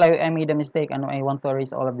for example, I made a mistake and I want to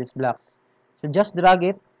erase all of these blocks. So just drag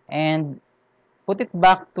it and put it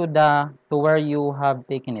back to where you have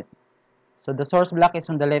taken it. So the source block is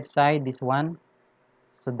on the left side, this one.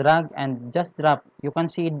 So drag and just drop. You can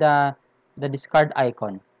see the discard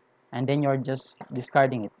icon, and then you're just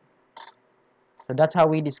discarding it. So that's how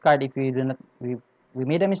we discard if we do not we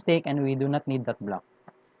made a mistake and we do not need that block.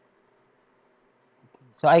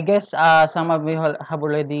 So I guess some of you have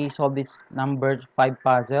already solved this number 5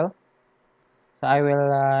 puzzle. So I will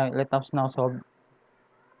let us now solve.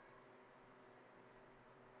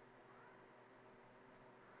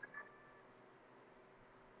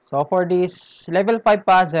 So for this level 5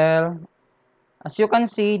 puzzle, as you can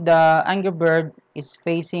see, the Angry Bird is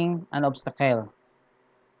facing an obstacle.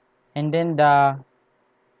 And then the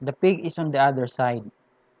pig is on the other side.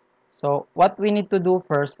 So what we need to do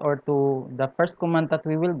first, or to the first command that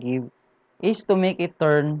we will give, is to make it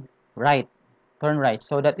turn right. Turn right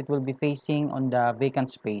so that it will be facing on the vacant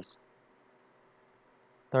space.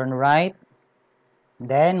 Turn right,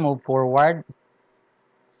 then move forward.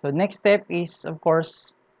 So next step is, of course,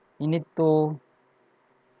 you need to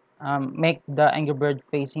make the Angry Bird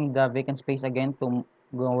facing the vacant space again to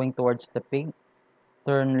going towards the pig.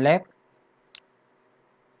 Turn left,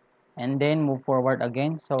 and then move forward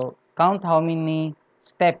again. So count how many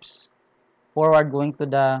steps forward going to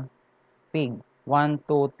the pig. 1,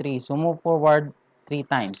 2, 3. So move forward 3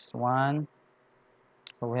 times. 1.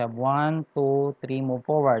 So we have 1, 2, 3. Move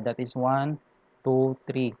forward. That is 1, 2,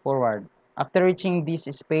 3. Forward. After reaching this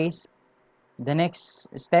space, the next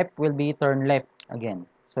step will be turn left again,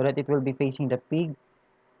 so that it will be facing the pig.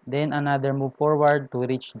 Then another move forward to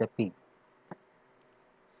reach the pig.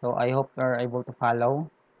 So I hope you are able to follow.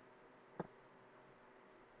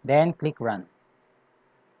 Then click run.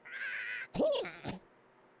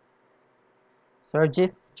 Sir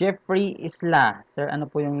Jeffrey Isla. Sir, ano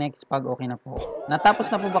po yung next pag okay na po? Natapos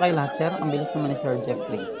na po ba kayo lahat, sir? Ang bilis naman ni Sir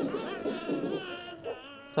Jeffrey.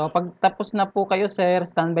 So, pag tapos na po kayo, sir,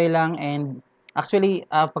 standby lang. And actually,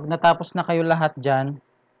 pag natapos na kayo lahat dyan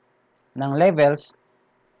ng levels,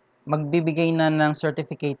 magbibigay na ng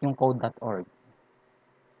certificate yung code.org.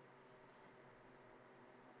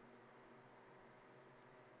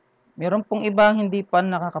 Meron pong iba hindi pa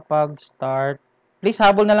nakakapag-start. Please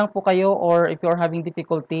habol na lang po kayo, or if you're having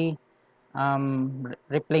difficulty,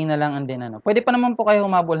 replay na lang and then ano. Pwede pa naman po kayo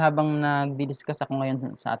humabol habang nagdi-discuss ako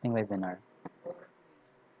ngayon sa ating webinar.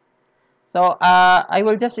 So, I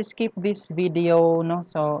will just skip this video, no?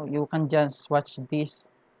 So, you can just watch this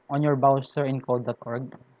on your browser in code.org.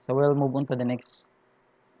 So, we'll move on to the next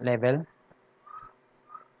level.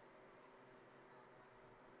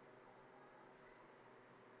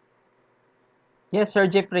 Yes, Sir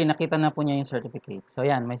Jeffrey, nakita na po niya yung certificate. So,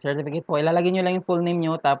 yan, may certificate po. Ilalagay niyo lang yung full name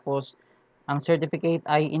niyo, tapos ang certificate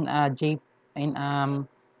ay in a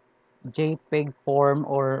JPEG form,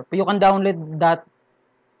 or you can download that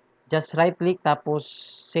just right click tapos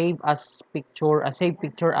save as picture, save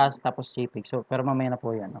picture as tapos JPEG. So pero mamaya na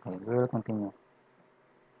po 'yan. Okay, we will continue.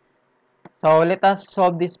 So let us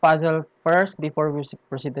solve this puzzle first before we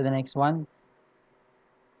proceed to the next one.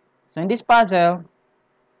 So in this puzzle,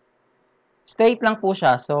 straight lang po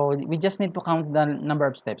siya. So we just need to count the number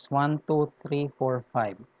of steps. 1, 2, 3, 4,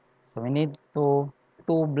 5. So we need to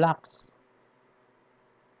 2 blocks.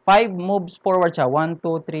 5 moves forward siya. 1,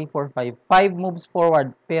 2, 3, 4, 5. 5 moves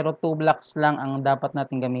forward, pero 2 blocks lang ang dapat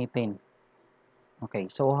natin gamitin. Okay,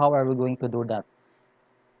 so how are we going to do that?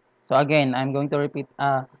 So again, I'm going to repeat.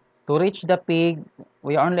 To reach the pig,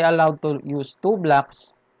 we are only allowed to use 2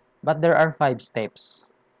 blocks, but there are 5 steps.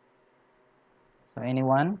 So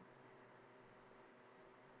anyone?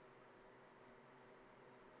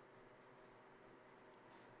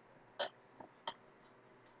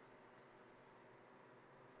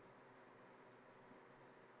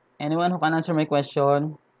 Anyone who can answer my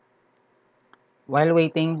question? While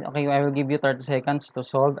waiting, okay, I will give you 30 seconds to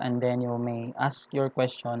solve and then you may ask your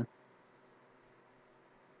question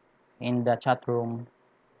in the chat room.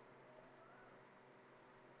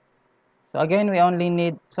 So again, we only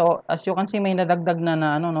need, so as you can see, may nadagdag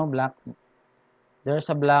na ano, no, block. There's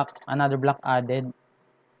a block, another block added.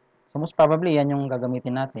 So most probably, yan yung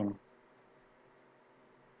gagamitin natin.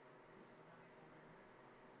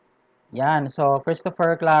 Yan, so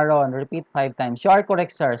Christopher Claron, repeat 5 times. You are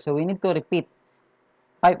correct, sir. So we need to repeat.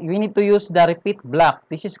 We need to use the repeat block.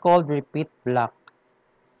 This is called repeat block.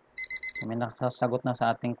 May nakasagot na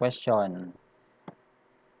sa ating question.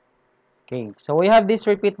 Okay, so we have this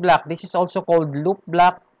repeat block. This is also called loop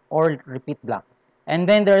block or repeat block. And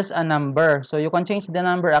then there's a number. So you can change the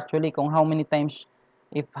number actually kung how many times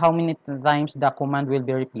the command will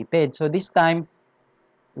be repeated. So this time,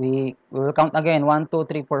 we will count again. 1, 2,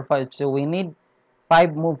 3, 4, 5. So we need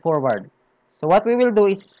 5 move forward. So what we will do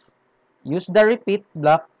is use the repeat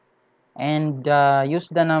block and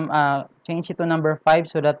change it to number 5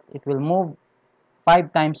 so that it will move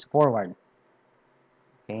 5 times forward.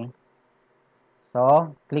 Okay.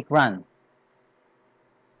 So click run.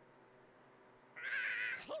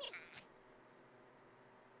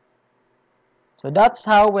 So that's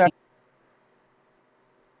how we're.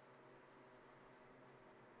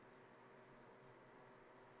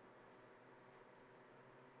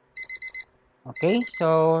 Okay,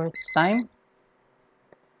 so it's time.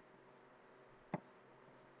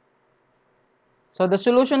 So the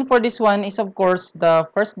solution for this one is, of course, the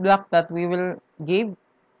first block that we will give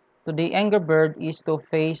to the Angry Bird is to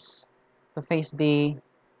face the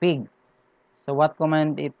pig. So what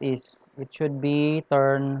command it is? It should be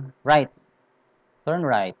turn right. Turn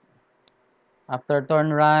right. After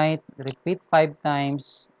turn right, repeat 5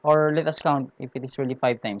 times, or let us count if it is really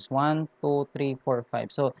 5 times. 1, 2, 3, 4,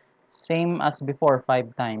 5. So same as before,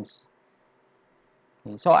 5 times.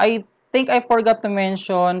 Okay. So I think I forgot to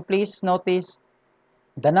mention, please notice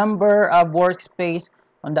the number of workspace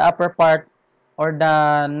on the upper part, or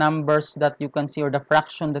the numbers that you can see, or the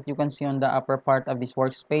fraction that you can see on the upper part of this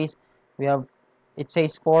workspace. We have, it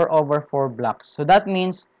says 4 over 4 blocks. So that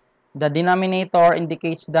means the denominator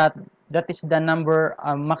indicates that that is the number,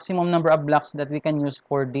 maximum number of blocks that we can use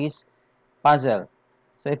for this puzzle.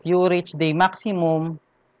 So if you reach the maximum,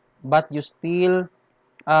 but you still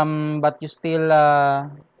um, but you still uh,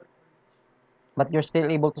 but you're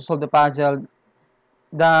still able to solve the puzzle,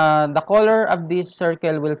 the color of this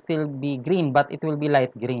circle will still be green, but it will be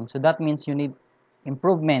light green. So that means you need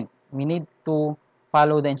improvement. We need to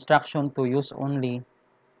follow the instruction to use only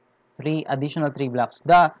additional 3 blocks.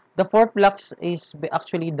 The fourth blocks is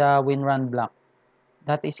actually the win run block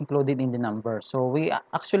that is included in the number. So we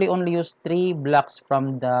actually only use 3 blocks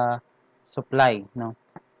from the supply, no.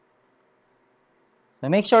 So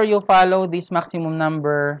make sure you follow this maximum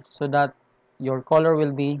number so that your color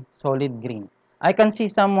will be solid green. I can see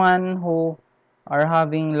someone who are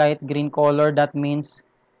having light green color. That means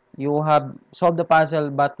you have solved the puzzle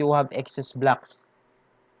but you have excess blocks.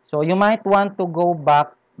 So you might want to go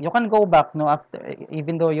back. You can go back, no, after,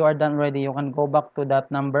 even though you are done already, you can go back to that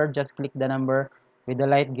number. Just click the number with the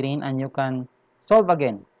light green and you can solve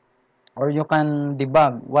again. Or you can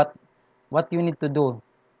debug what you need to do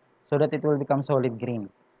so that it will become solid green.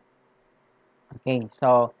 Okay,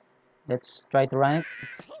 so let's try to run it.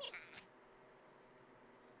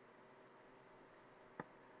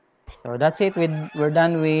 So that's it. We're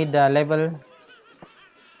done with level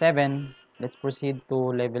 7. Let's proceed to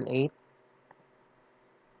level 8.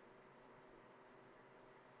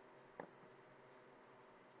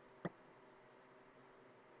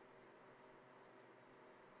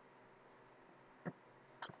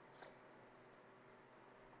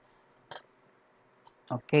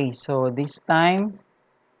 Okay, so this time,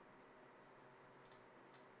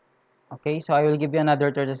 okay, so I will give you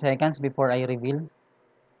another 30 seconds before I reveal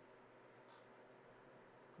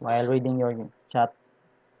while reading your chat.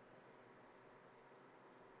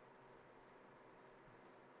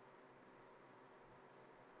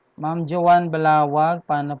 Ma'am Joanne Balawag,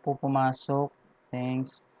 paano po pumasok?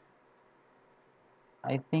 Thanks.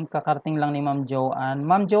 I think kakarating lang ni Ma'am Joanne.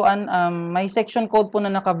 Ma'am Joanne, may section code po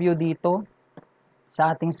na naka-view dito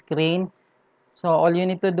sa ating screen. So, all you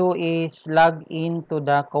need to do is log in to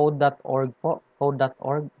the code.org po,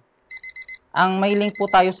 code.org. Ang may link po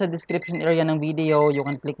tayo sa description area ng video. You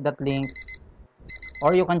can click that link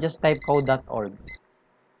or you can just type code.org.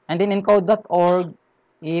 And then in code.org,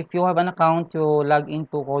 if you have an account, you log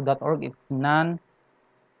into code.org. If none,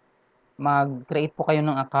 mag-create po kayo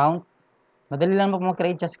ng account. Madali lang po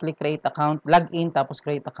mag-create. Just click create account, log in, tapos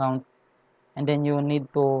create account. And then you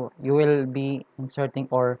will be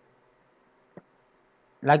inserting or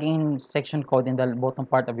logging in section code in the bottom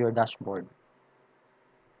part of your dashboard.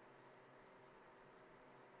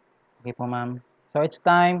 Okay po, ma'am. So, it's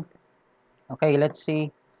time. Okay, let's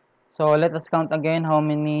see. So, let us count again how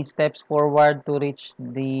many steps forward to reach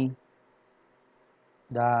the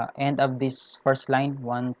end of this first line.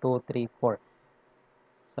 1, 2, 3, 4.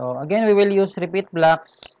 So, again, we will use repeat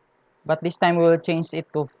blocks, but this time we will change it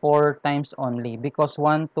to 4 times only because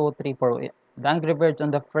 1, 2, 3, 4. The Angry Birds on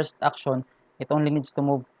the first action, it only needs to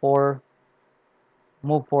move forward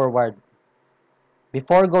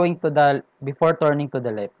before turning to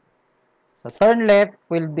the left. So, turn left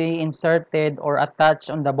will be inserted or attached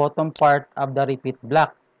on the bottom part of the repeat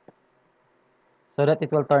block so that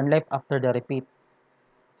it will turn left after the repeat.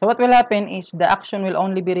 So, what will happen is the action will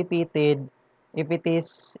only be repeated if it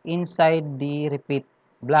is inside the repeat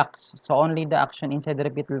blocks. So, only the action inside the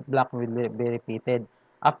repeat block will be repeated.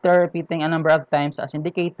 After repeating a number of times as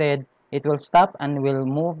indicated, it will stop and will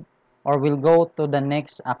move or will go to the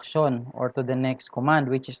next action or to the next command,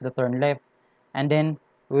 which is the turn left. And then,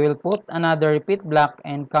 we will put another repeat block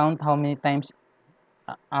and count how many times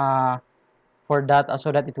for that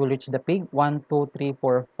so that it will reach the pig. 1, 2, 3,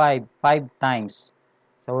 4, 5. 5 times.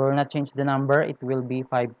 So, we will not change the number. It will be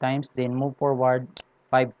 5 times. Then, move forward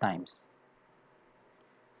 5 times.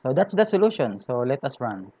 So, that's the solution. So, let us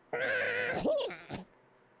run.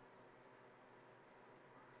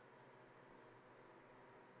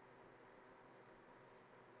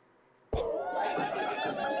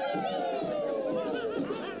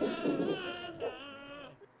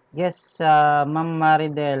 Yes, Ma'am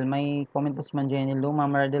Maridel, may comment po si Ma'am Jenny Lou.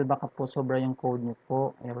 Ma'am Maridel, baka po sobra yung code niyo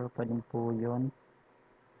po. Error pa din po yun.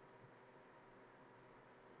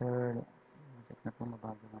 Sir, na po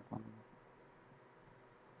mabago na po.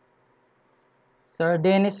 Sir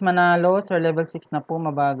Dennis Manalo, Sir level 6 na po,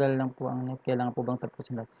 mabagal lang po ang net. Kailangan po bang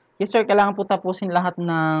tapusin lahat? Yes sir, kailangan po tapusin lahat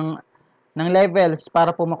ng levels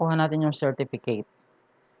para po makuha natin yung certificate.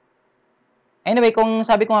 Anyway, kung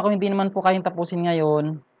sabi ko nga kung hindi naman po kayong tapusin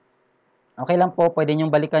ngayon, okay lang po, pwede nyong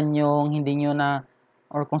balikan yung hindi nyo na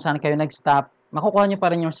or kung saan kayo nag-stop, makukuha nyo pa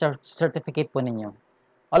rin yung certificate po ninyo.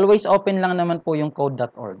 Always open lang naman po yung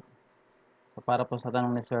code.org. So, para po sa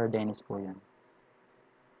tanong ni Sir Dennis po yan.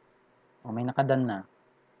 O, may nakadan na.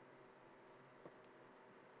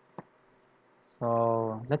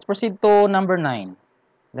 So, let's proceed to number 9.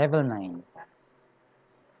 Level 9.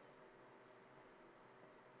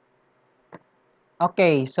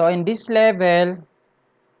 Okay, so in this level,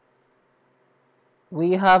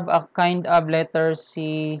 we have a kind of letter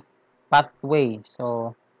C pathway.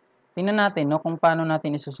 So, tingnan natin no, kung paano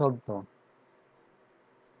natin isosolve to.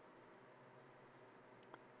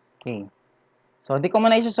 Okay. So, di ko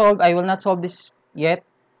muna isosolve. I will not solve this yet.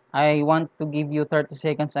 I want to give you 30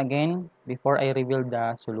 seconds again before I reveal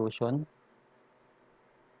the solution.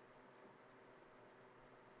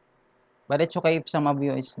 But it's okay if some of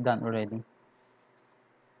you is done already.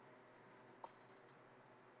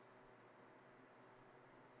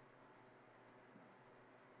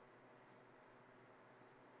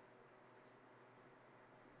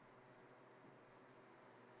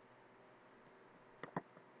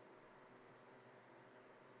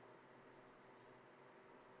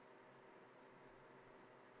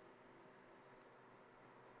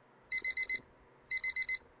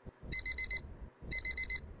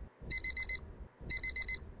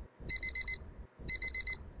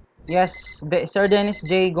 Yes, Sir Dennis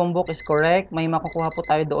J. Gombok is correct. May makukuha po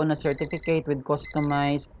tayo doon na certificate with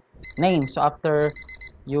customized name. So, after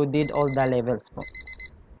you did all the levels po.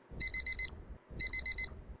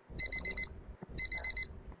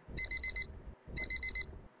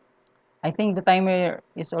 I think the timer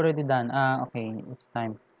is already done. Okay, it's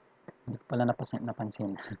time. Hindi ko pala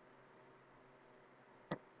napansin.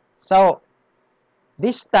 So,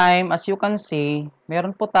 this time, as you can see,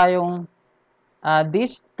 meron po tayong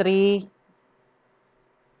these three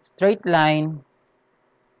straight line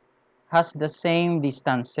has the same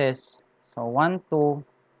distances. So, 1, 2,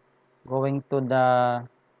 going to the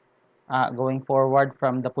going forward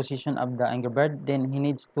from the position of the Angry Bird, then he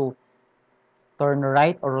needs to turn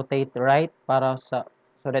right or rotate right para so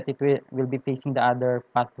that it will be facing the other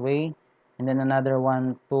pathway, and then another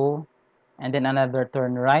one, 2, and then another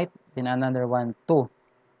turn right, then another one, 2.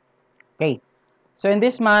 Okay, so in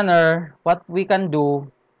this manner, what we can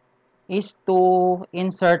do is to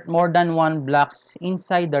insert more than one blocks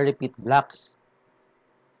inside the repeat blocks.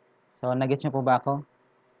 So, nagets nyo po ba ako?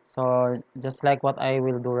 So, just like what I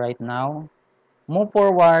will do right now, move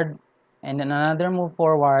forward, and then another move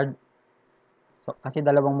forward. So, kasi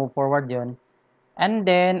dalawang move forward yon. And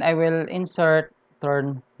then, I will insert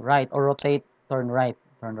turn right or rotate turn right.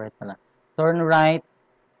 Turn right pala. Turn right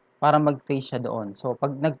para mag-face siya doon. So,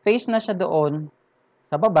 pag nag-face na siya doon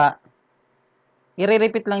sa baba,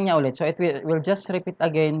 i-repeat lang niya ulit. So, it will just repeat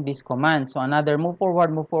again this command. So, another move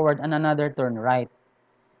forward, and another turn right.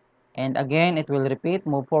 And again, it will repeat,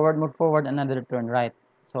 move forward, another turn right.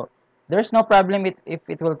 So, there's no problem if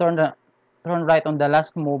it will turn right on the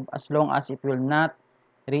last move as long as it will not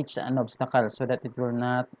reach an obstacle so that it will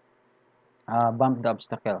not bump the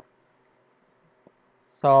obstacle.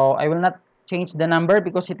 So, I will not change the number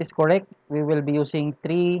because it is correct. We will be using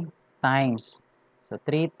 3 times. So,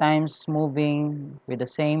 3 times moving with the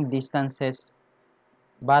same distances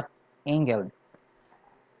but angled.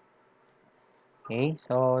 Okay,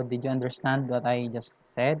 so did you understand what I just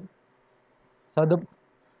said? So,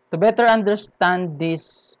 to better understand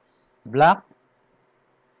this block,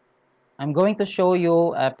 I'm going to show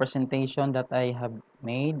you a presentation that I have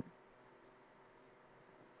made.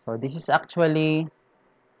 So, this is actually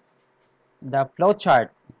the flow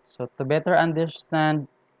chart. So, to better understand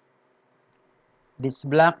this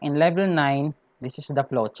block in level 9, this is the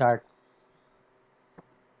flow chart.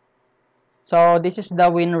 So, this is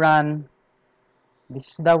the win run. This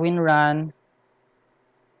is the win run.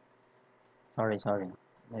 Sorry.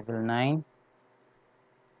 Level 9.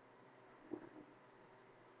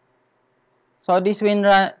 So, this win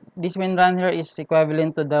run here is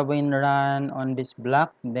equivalent to the win run on this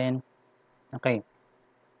block. Then, okay.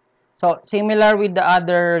 So, similar with the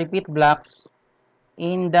other repeat blocks,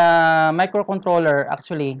 in the microcontroller,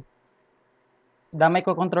 actually, the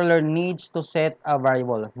microcontroller needs to set a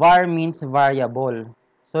variable. Var means variable,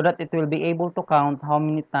 so that it will be able to count how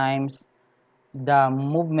many times the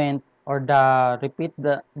movement or the repeat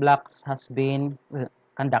the blocks has been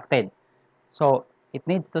conducted. So, it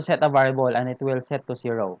needs to set a variable and it will set to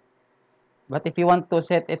 0. But if you want to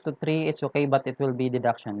set it to 3, it's okay, but it will be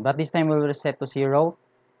deduction. But this time we will set to 0.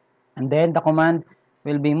 And then the command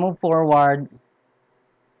will be move forward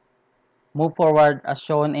as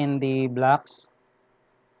shown in the blocks.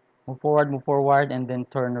 Move forward, and then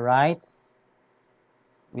turn right,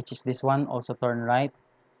 which is this one, also turn right.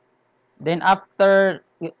 Then after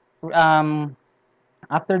doing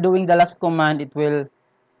the last command, it will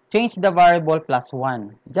change the variable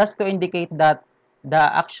 +1, just to indicate that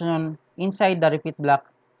the action inside the repeat block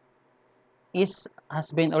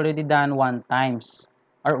has been already done one time.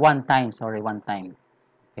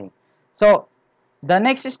 Okay. So, the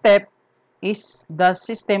next step is the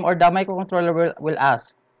system or the microcontroller will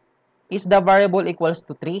ask, is the variable equals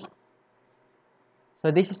to 3?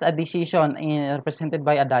 So, this is a decision represented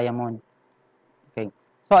by a diamond. Okay.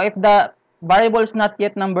 So, if the variable is not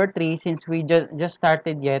yet number 3, since we just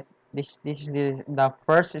started yet, this is the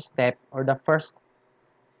first step or the first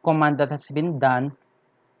command that has been done.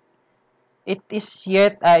 It is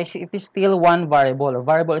still one variable, or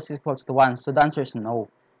variable is equals to 1. So, the answer is no.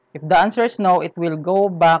 If the answer is no, it will go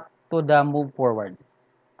back to the move forward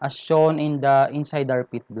as shown in the inside the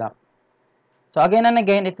repeat block. So, again and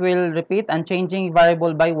again, it will repeat and changing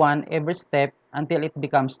variable by 1 every step until it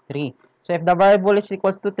becomes 3. So, if the variable is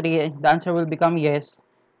equals to 3, the answer will become yes,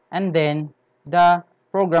 and then the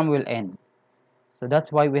program will end. So,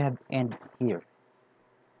 that's why we have end here.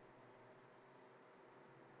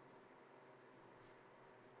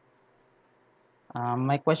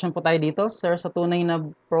 May question po tayo dito. Sir, sa tunay na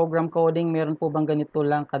program coding, meron po bang ganito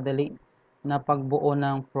lang kadali na pagbuo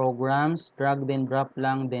ng programs? Drag, then drop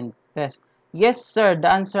lang, then test. Yes, sir.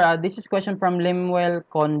 The answer, this is question from Lemuel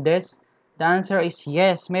Condes. The answer is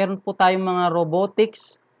yes. Meron po tayong mga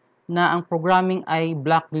robotics na ang programming ay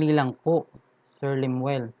Blockly lang po, Sir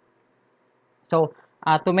Lemuel. So,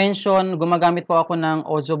 to mention, gumagamit po ako ng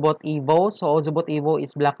Ozobot Evo. So, Ozobot Evo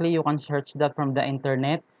is Blockly. You can search that from the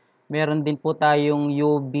internet. Meron din po tayong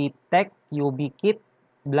UB Tech, UB Kit.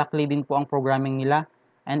 Blackly din po ang programming nila.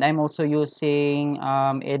 And I'm also using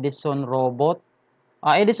Edison Robot.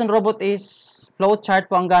 Edison Robot is flowchart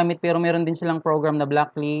po ang gamit pero meron din silang program na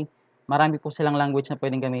Blackly. Marami po silang language na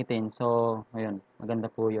pwedeng gamitin. So, ayun,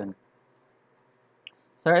 maganda po yun.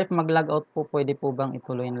 Sir, if mag-log out po, pwede po bang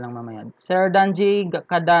ituloy na lang mamaya? Sir Danji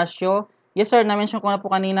Cadasio, yes sir, na-mention ko na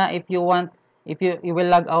po kanina, if you want, you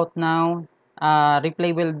will log out now,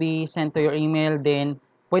 replay will be sent to your email, then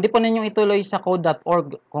pwede po ninyong ituloy sa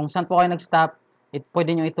code.org. Kung saan po kayo nag-stop, pwede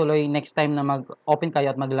nyo ituloy next time na mag-open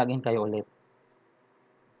kayo at mag-login kayo ulit.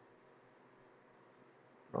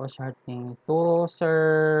 Flowcharting. Turo,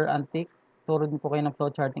 Sir Antik. Turo din po kayo ng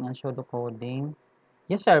flowcharting and pseudocoding.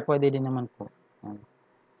 Yes, sir. Pwede din naman po.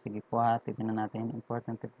 Sige po ha. Tignan natin.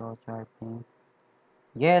 Important to flowcharting.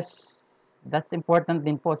 Yes. That's important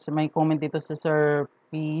din po. So, may comment dito sa Sir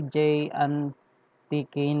PJ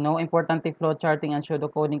Antiki. No, important to flowcharting and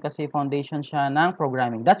pseudocoding kasi foundation siya ng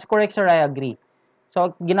programming. That's correct, sir. I agree.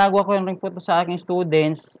 So, ginagawa ko rin po ito sa aking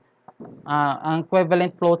students. Ang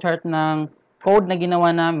equivalent flowchart ng code na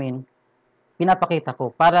ginawa namin, pinapakita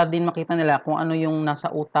ko para din makita nila kung ano yung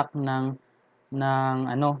nasa utak ng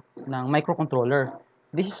microcontroller.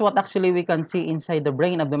 This is what actually we can see inside the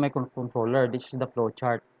brain of the microcontroller. This is the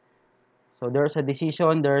flowchart. So there's a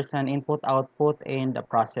decision, there's an input, output, and a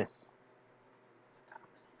process.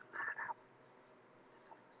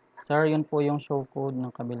 Sir, yun po yung show code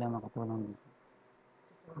ng kabila makatulong dito.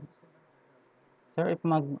 Sir, if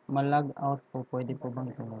mag-log out po, pwede po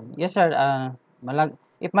bang ituloy? Yes, sir.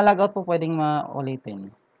 If ma-log out po, pwedeng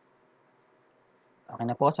maulitin. Okay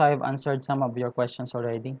na po. So, I've answered some of your questions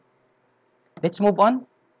already. Let's move on.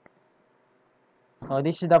 So,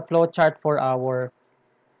 this is the flow chart for our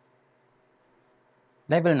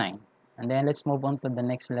level 9. And then, let's move on to the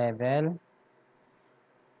next level.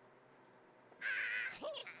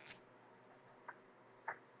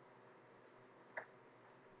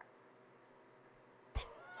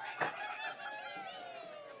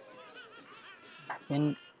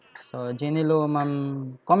 So, Genilo,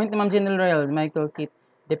 comment ni Ma'am General, Michael Kit,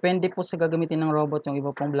 depende po sa gagamitin ng robot, yung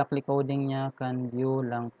iba pong Blackly coding niya, can view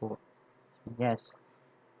lang po. Yes.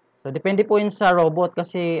 So, depende po yun sa robot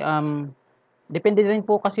kasi, depende rin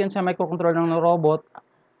po kasi yun sa microcontroller ng robot,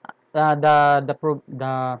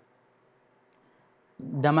 the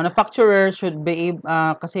manufacturer should be,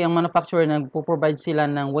 kasi ang manufacturer, nagpo-provide sila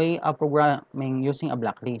ng way of programming using a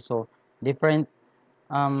Blackly. So, different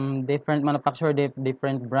manufacturer,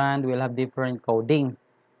 different brand will have different coding.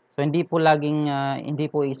 So, hindi po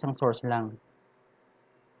isang source lang.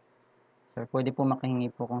 Sir, pwede po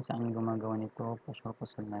makihingi po kung saan gumagawa nito. Pa-show po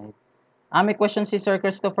sa live. May question si Sir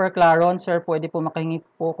Christopher Claron. Sir, pwede po makihingi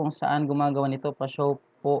po kung saan gumagawa nito. Pa-show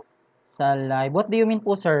po sa live. What do you mean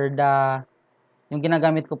po, sir? Yung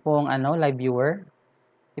ginagamit ko pong live viewer.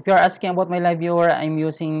 If you are asking about my live viewer, I'm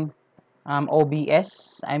using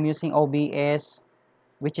OBS. I'm using OBS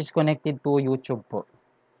which is connected to YouTube po.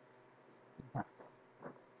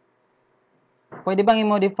 Pwede bang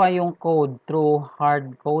i-modify yung code through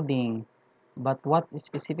hard coding? But what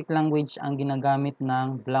specific language ang ginagamit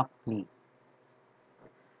ng Blackly?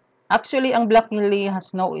 Actually, ang Blackly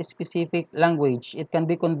has no specific language. It can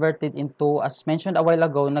be converted into, as mentioned a while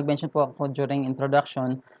ago, nag-mention po ako during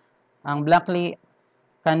introduction, ang Blackly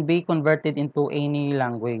can be converted into any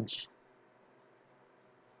language.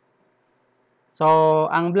 So,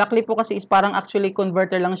 ang Blackly po kasi is parang actually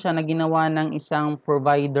converter lang siya na ginawa ng isang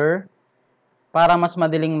provider para mas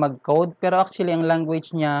madaling mag-code. Pero actually, ang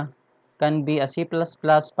language niya can be a C++,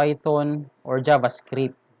 Python, or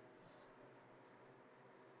JavaScript.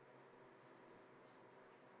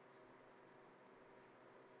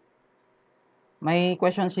 May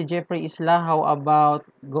question si Jeffrey Isla, how about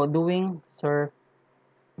doing, sir,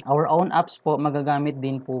 our own apps po, magagamit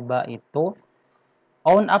din po ba ito?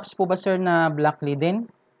 Own apps po ba, sir, na Blackly din?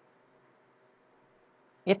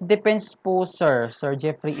 It depends po, sir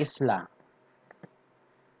Jeffrey Isla.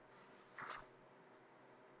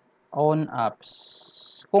 Own apps.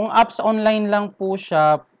 Kung apps online lang po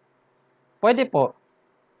siya, pwede po.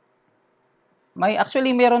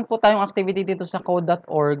 Actually, meron po tayong activity dito sa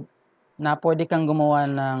code.org na pwede kang gumawa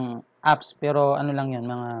ng apps, pero ano lang yun,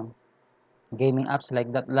 mga gaming apps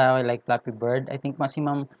like that, like Flappy Bird. I think si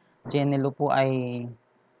Ma'am Jenelo po ay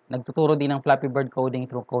nagtuturo din ng Flappy Bird coding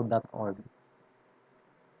through code.org.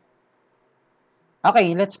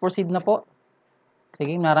 Okay, let's proceed na po.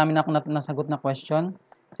 Sige, marami na akong nasagot na question.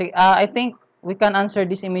 Sige, I think we can answer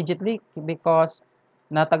this immediately because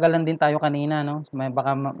natagalan din tayo kanina, no? So,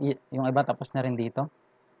 baka yung iba tapos na rin dito.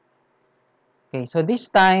 Okay, so this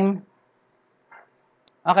time,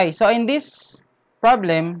 Okay, so in this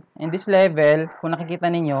problem, in this level, kung nakikita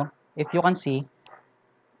ninyo, if you can see,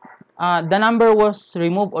 the number was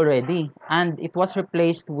removed already and it was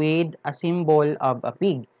replaced with a symbol of a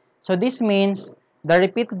pig. So this means the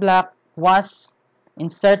repeat block was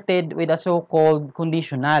inserted with a so-called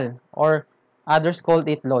conditional, or others called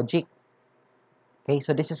it logic. Okay,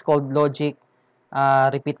 so this is called logic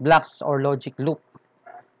repeat blocks or logic loop.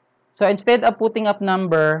 So instead of putting up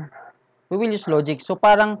number, we will use logic. So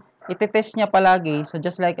parang ite-test niya palagi. So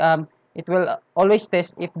just like it will always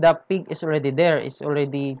test if the pig is already there, is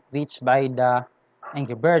already reached by the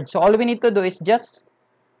angry bird. So all we need to do is just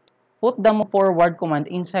put the move forward command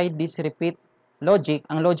inside this repeat logic.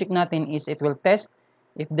 Ang logic natin is it will test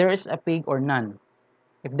if there is a pig or none.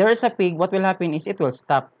 If there is a pig, what will happen is it will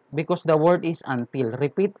stop because the word is until.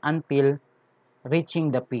 Repeat until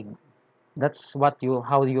reaching the pig. That's what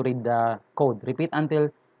how you read the code. Repeat until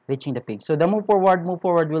reaching the pig. So the move forward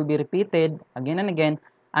will be repeated again and again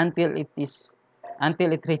until it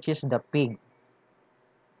reaches the pig.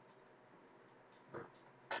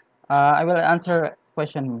 I will answer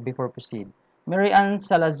question before proceed. Mary Ann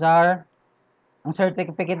Salazar, ang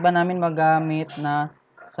certificate ba namin magamit na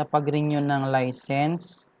sa pag-renew ng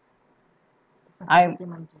license? Ay,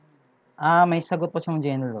 may sagot po siyang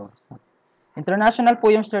general. International po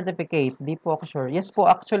yung certificate, di po ako sure. Yes po,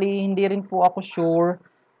 actually, hindi rin po ako sure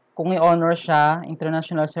kung i-honor siya,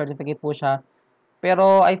 international certificate po siya.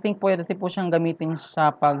 Pero I think pwede po siyang gamitin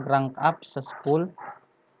sa pag-rank up sa school.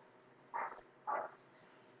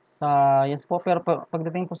 Yes po, pero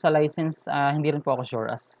pagdating po sa license, hindi rin po ako sure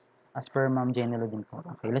as per Ma'am Jenelo din po.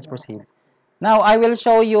 Okay, let's proceed. Now, I will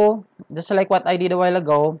show you, just like what I did a while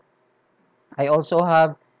ago, I also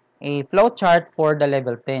have a flow chart for the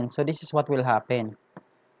level 10. So this is what will happen.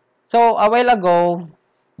 So a while ago,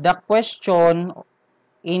 the question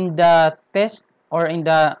in the test or in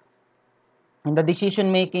the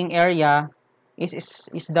decision making area is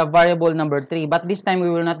the variable number 3. But this time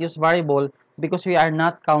we will not use variable because we are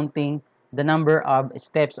not counting the number of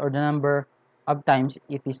steps or the number of times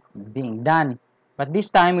it is being done. But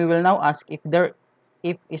this time we will now ask if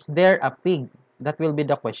is there a pig. That will be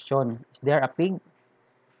the question. Is there a pig?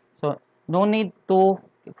 So no need to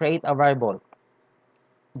create a variable.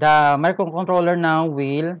 The microcontroller now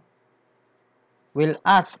will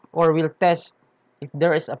ask or will test if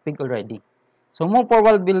there is a pig already. So move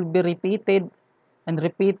forward will be repeated and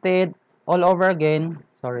repeated all over again,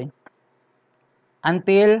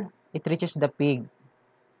 until it reaches the pig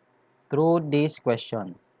through this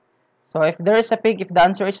question. So if there is a pig, if the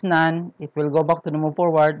answer is none, it will go back to the move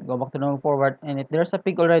forward, and if there's a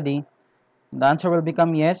pig already, the answer will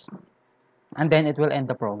become yes, and then it will end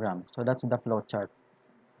the program. So that's the flow chart.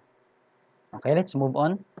 Okay, let's move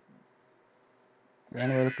on.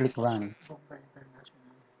 Then we'll click run.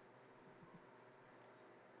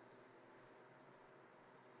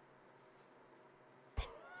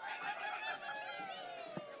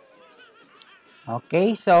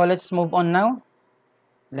 Okay, so let's move on now.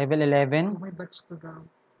 Level 11. May batch to daw.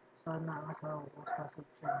 Sana ang asawa ko sa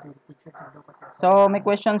teacher daw kasi. So, may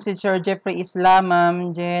question si Sir Jeffrey Isla,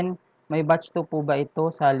 Ma'am Jen. May batch 2 po ba ito?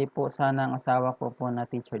 Sali po sana ang asawa ko po na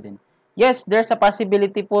teacher din. Yes, there's a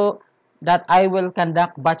possibility po that I will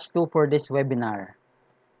conduct batch 2 for this webinar.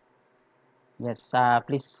 Yes,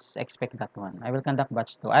 please expect that one. I will conduct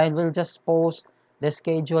batch 2. I will just post the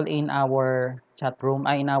schedule in our chat room,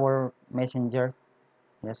 in our messenger.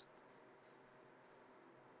 Yes.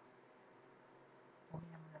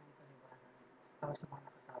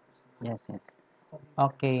 Yes, yes.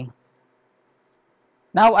 Okay.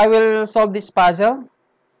 Now, I will solve this puzzle.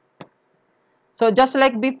 So, just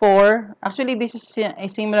like before, actually, this is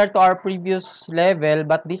similar to our previous level,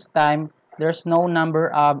 but this time, there's no number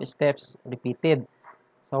of steps repeated.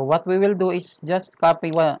 So, what we will do is just copy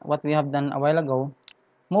what we have done a while ago.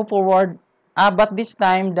 Move forward. But this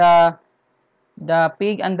time, the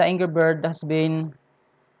pig and the angry bird has been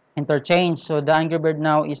interchanged. So, the angry bird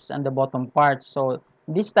now is on the bottom part. So,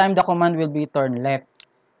 this time, the command will be turn left.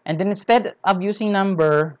 And then instead of using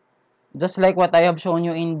number, just like what I have shown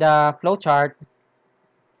you in the flowchart,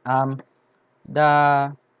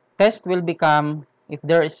 the test will become if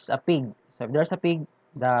there is a pig. So if there's a pig,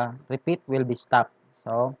 the repeat will be stopped.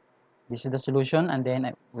 So this is the solution, and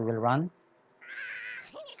then we will run.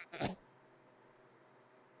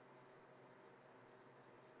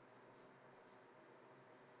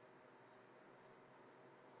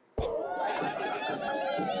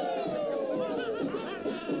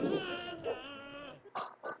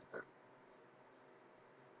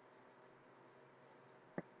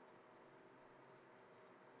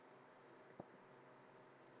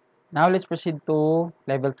 Now let's proceed to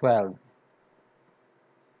level 12.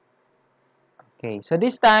 Okay, so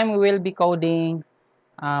this time we will be coding,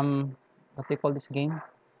 what do you call this game?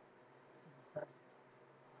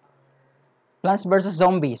 Plants versus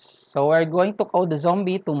Zombies. So we're going to code the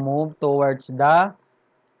zombie to move towards the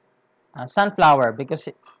sunflower because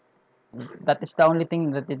that is the only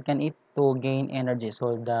thing that it can eat to gain energy.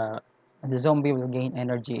 So the zombie will gain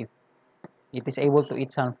energy if it is able to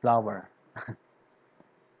eat sunflower.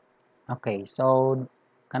 Okay, so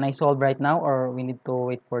can I solve right now or we need to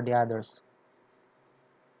wait for the others?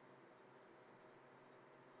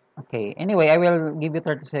 Okay, anyway, I will give you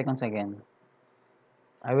 30 seconds again.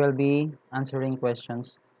 I will be answering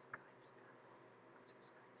questions.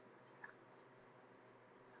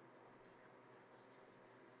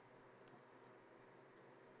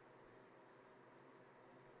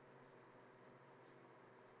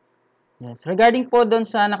 Yes, regarding po doon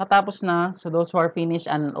sa nakatapos na, so those who are finished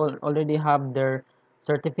and already have their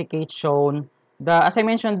certificate shown, as I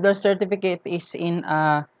mentioned, their certificate is in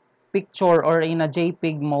a picture or in a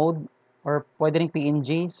JPEG mode or pwede ring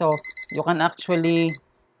PNG. So you can actually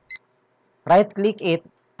right click it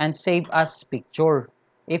and save as picture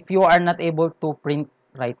if you are not able to print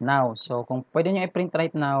right now. So kung pwede nyo i-print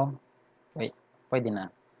right now, wait, pwede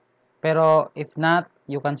na. Pero if not,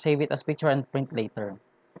 you can save it as picture and print later.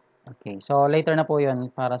 Okay, so later na po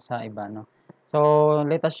yun para sa iba, no? So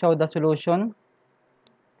let us show the solution.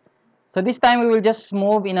 So this time we will just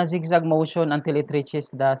move in a zigzag motion until it reaches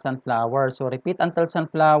the sunflower. So repeat until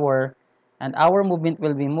sunflower and our movement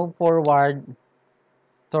will be move forward,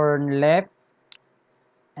 turn left,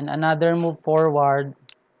 and another move forward,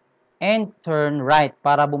 and turn right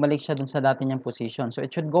para bumalik siya dun sa dati niyang position. So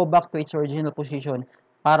it should go back to its original position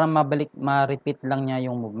para ma-repeat lang niya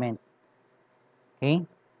yung movement. Okay?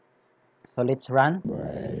 So let's run.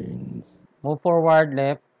 Brains. Move forward,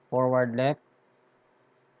 left, forward, left,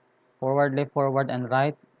 forward, left, forward, and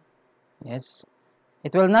right. Yes.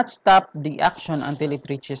 It will not stop the action until it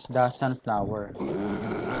reaches the sunflower.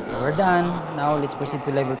 So we're done. Now let's proceed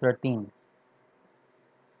to level 13.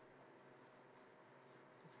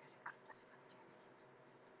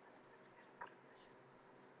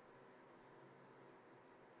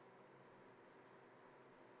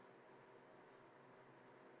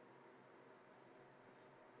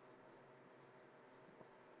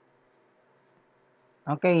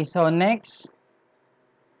 Okay, so next,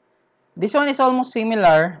 this one is almost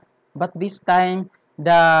similar, but this time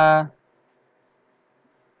the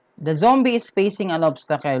zombie is facing an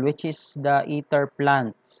obstacle, which is the ether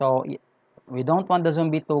plant. So we don't want the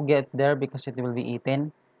zombie to get there because it will be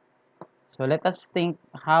eaten. So let us think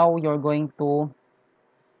how you're going to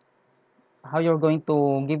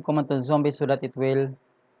give command to the zombie so that it will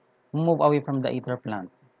move away from the ether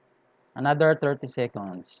plant. Another 30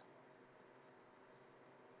 seconds.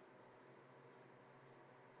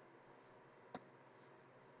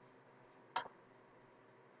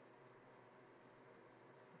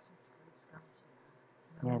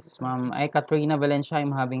 Yes, ma'am. Ay, Katrina Valencia,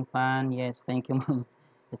 I'm having fun. Yes, thank you, ma'am.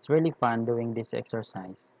 It's really fun doing this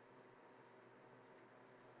exercise.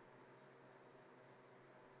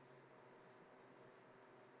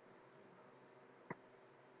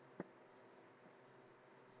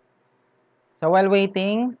 So while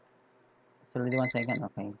waiting, it's already 1 second,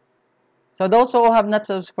 okay. So those who have not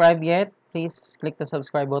subscribed yet, please click the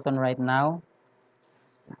subscribe button right now.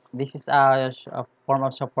 This is a form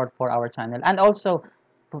of support for our channel. And also,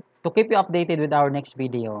 to keep you updated with our next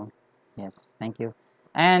video. Yes, thank you.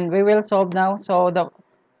 And we will solve now. So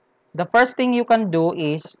the first thing you can do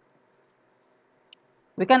is,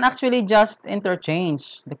 we can actually just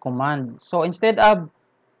interchange the command. So instead of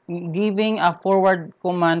giving a forward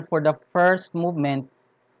command for the first movement,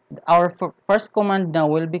 our first command now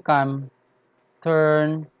will become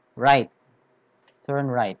turn right. Turn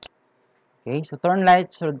right. Okay, so turn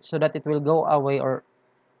right so that it will go away or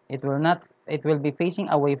it will not, it will be facing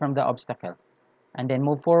away from the obstacle. And then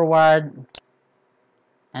move forward.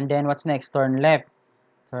 And then what's next? Turn left.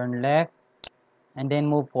 Turn left. And then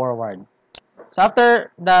move forward. So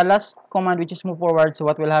after the last command, which is move forward, so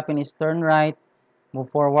what will happen is turn right, move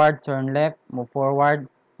forward, turn left, move forward,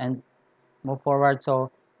 and move forward.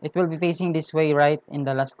 So it will be facing this way, right, in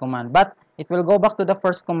the last command. But it will go back to the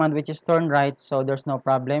first command, which is turn right, so there's no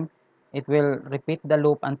problem. It will repeat the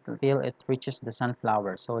loop until it reaches the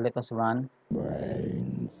sunflower. So let us run.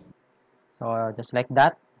 Brains. So just like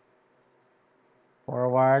that.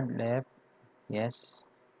 Forward, left, yes.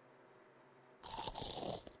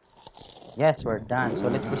 Yes, we're done. So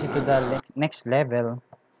let's proceed to the next level.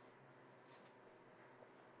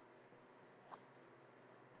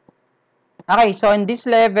 Okay, so in this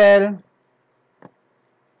level,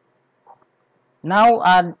 now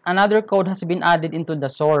another code has been added into the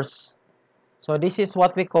source. So this is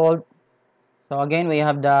what we call, so again, we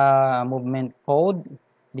have the movement code.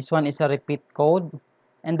 This one is a repeat code.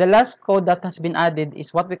 And the last code that has been added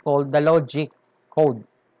is what we call the logic code,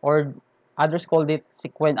 or others called it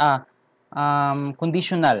conditional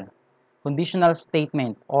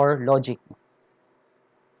statement or logic.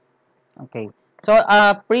 Okay. So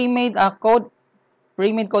pre-made code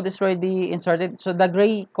is already inserted. So the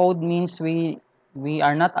gray code means we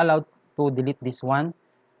are not allowed to delete this one.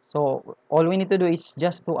 So all we need to do is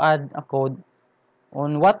just to add a code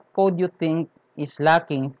on what code you think is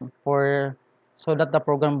lacking for, so that the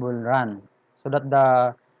program will run, so that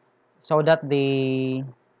the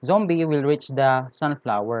zombie will reach the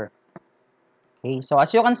sunflower. Okay, so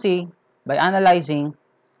as you can see, by analyzing,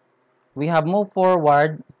 we have moved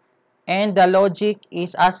forward, and the logic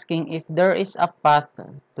is asking if there is a path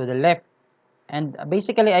to the left. And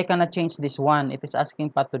basically, I cannot change this one. It is asking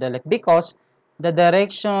path to the left because the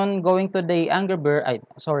direction going to the Angry Bird,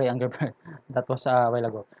 sorry, Angry Bird, that was a while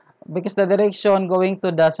ago. Because the direction going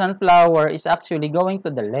to the sunflower is actually going to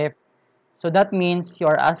the left. So that means you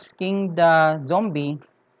are asking the zombie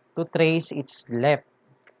to trace its left,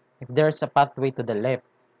 if there's a pathway to the left.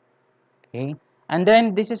 Okay? And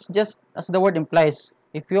then this is just as the word implies.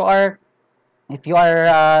 If you are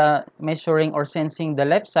measuring or sensing the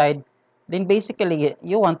left side, then basically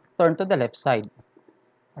you want to turn to the left side.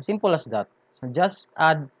 As simple as that. So just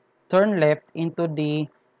add turn left into the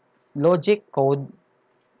logic code,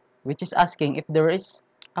 which is asking if there is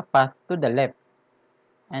a path to the left.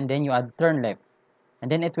 And then you add turn left.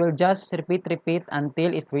 And then it will just repeat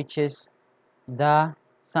until it reaches the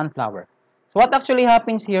sunflower. So what actually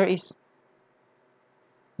happens here is,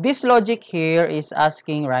 this logic here is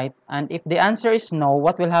asking, right? And if the answer is no,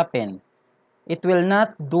 what will happen? It will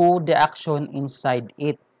not do the action inside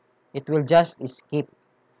it. It will just skip.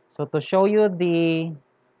 So to show you the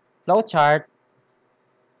flow chart,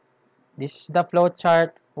 this is the flow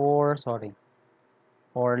chart for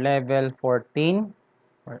level 14.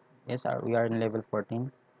 Yes, we are in level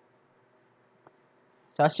 14.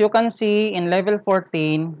 So as you can see in level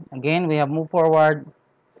 14, again, we have moved forward.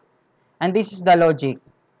 And this is the logic.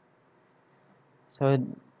 So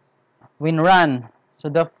when run, so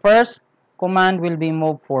the first command will be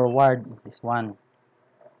move forward, this one.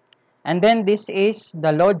 And then this is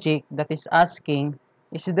the logic that is asking,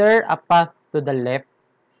 is there a path to the left?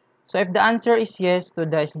 So if the answer is yes to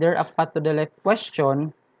the is there a path to the left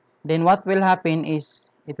question, then what will happen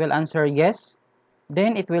is it will answer yes.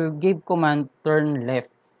 Then it will give command turn left.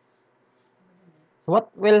 So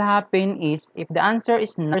what will happen is if the answer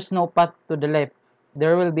is there's no path to the left,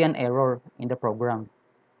 there will be an error in the program.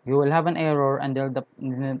 You will have an error, and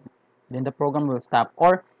then the program will stop.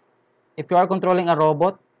 Or if you are controlling a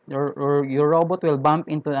robot, your robot will bump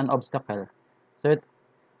into an obstacle. So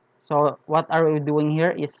so what are we doing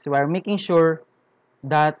here is we are making sure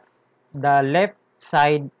that the left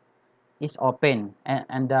side is open,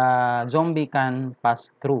 and the zombie can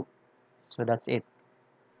pass through. So that's it.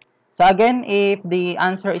 So again, if the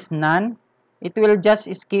answer is none, it will just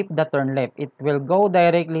skip the turn left. It will go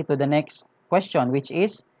directly to the next question, which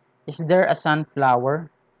is there a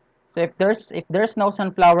sunflower? So if there's no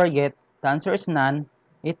sunflower yet, the answer is none.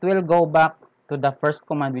 It will go back to the first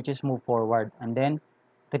command, which is move forward, and then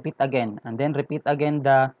repeat again,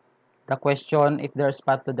 the question if there's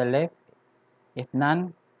path to the left. If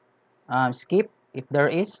none, skip. If there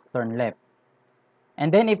is, turn left.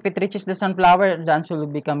 And then if it reaches the sunflower, the answer will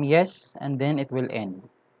become yes, and then it will end.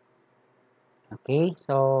 Okay,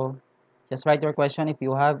 so just write your question if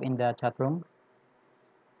you have in the chat room.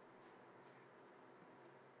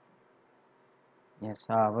 Yes,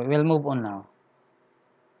 we will move on now.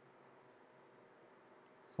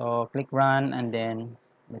 So click run, and then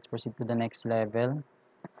let's proceed to the next level.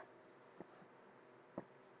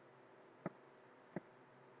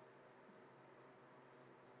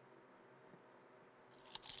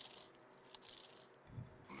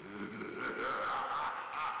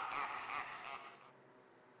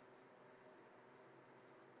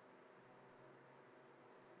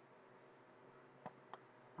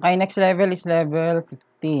 Okay, next level is level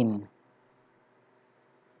 15.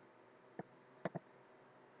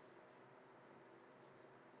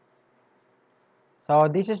 So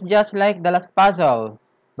this is just like the last puzzle,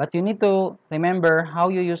 but you need to remember how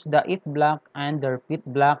you use the if block and the repeat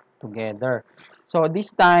block together. So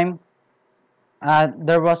this time,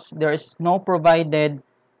 there is no provided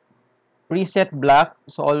preset block,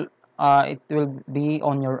 so it will be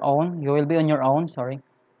on your own. You will be on your own. Sorry.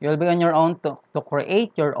 You'll be on your own to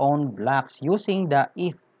create your own blocks using the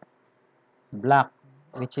if block,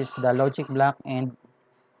 which is the logic block and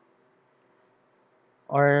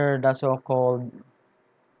or the so-called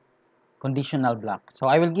conditional block. So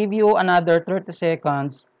I will give you another 30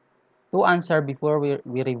 seconds to answer before we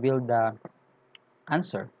reveal the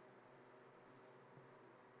answer.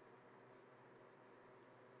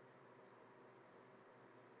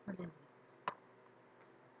 Alin?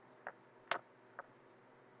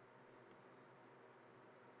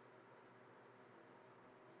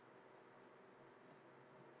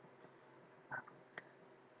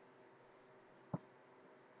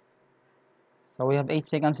 So we have 8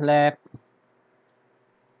 seconds left.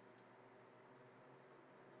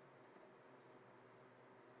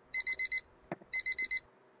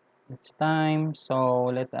 It's time. So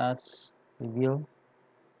let us reveal.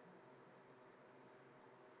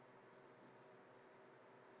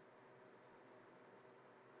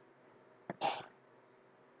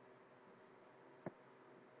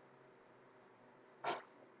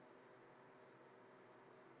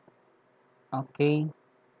 Okay.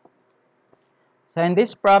 So in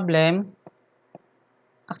this problem,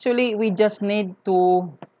 actually we just need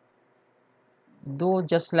to do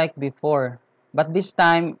just like before. But this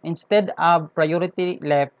time, instead of priority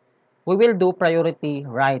left, we will do priority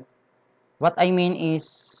right. What I mean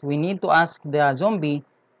is, we need to ask the zombie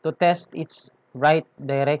to test its right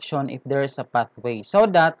direction if there is a pathway, so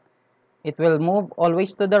that it will move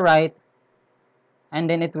always to the right, and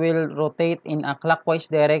then it will rotate in a clockwise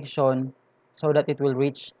direction so that it will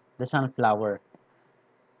reach the sunflower.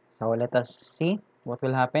 So let us see what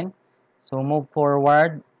will happen. So move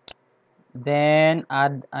forward, then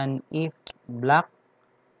add an if block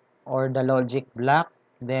or the logic block,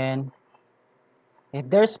 then if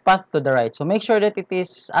there's path to the right. So make sure that it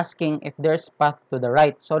is asking if there's path to the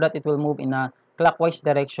right so that it will move in a clockwise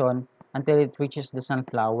direction until it reaches the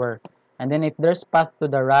sunflower. And then if there's path to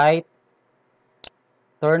the right,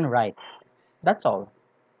 turn right. That's all.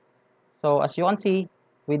 So as you can see,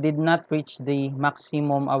 we did not reach the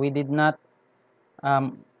maximum, we did not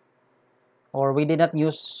um, or we did not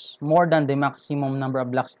use more than the maximum number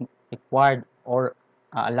of blocks required or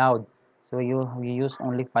allowed. So we use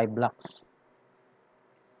only 5 blocks.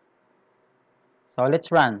 So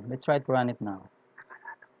let's run. Let's try to run it now.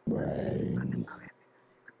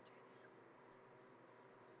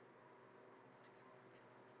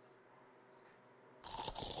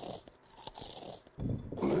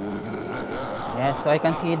 Yes, so I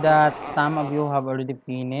can see that some of you have already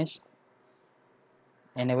finished.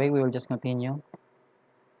 Anyway, we will just continue.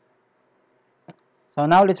 So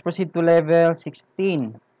now let's proceed to level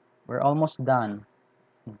 16. We're almost done.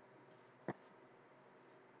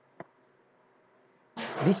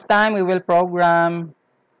 This time we will program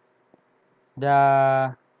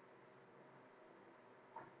the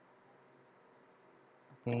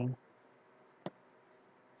okay.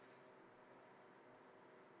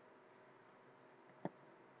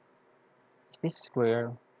 Is this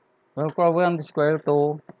square? We'll program the square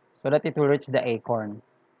too so that it will reach the acorn.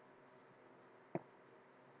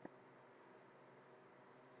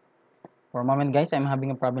 For a moment guys, I'm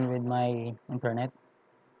having a problem with my internet.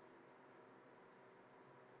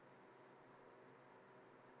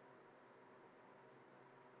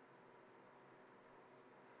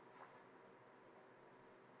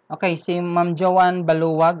 Okay, si Ma'am Joanne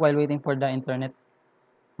Baluwag while waiting for the internet.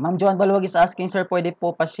 Ma'am Joanne Baluwag is asking, sir, pwede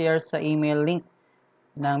po pa-share sa email link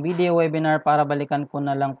ng video webinar para balikan ko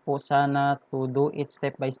na lang po sana to do it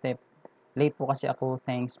step by step. Late po kasi ako.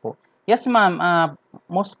 Thanks po. Yes, ma'am.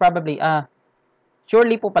 Most probably,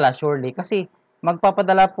 surely po pala, surely. Kasi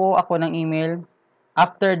magpapadala po ako ng email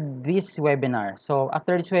after this webinar. So,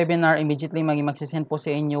 after this webinar, immediately magsisend po sa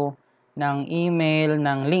inyo ng email,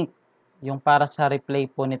 ng link, yung para sa replay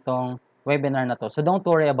po nitong webinar na to. So, don't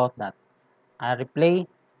worry about that.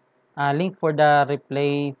 Link for the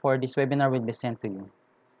replay for this webinar will be sent to you.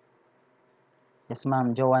 Yes,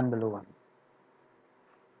 ma'am. Joanne Baluan.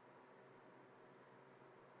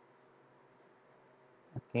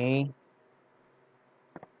 Okay.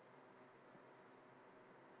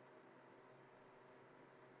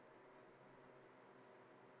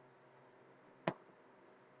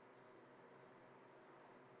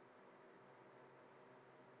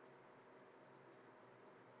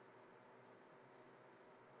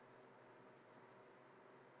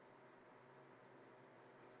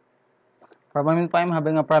 For a moment pa, I'm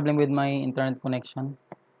having a problem with my internet connection.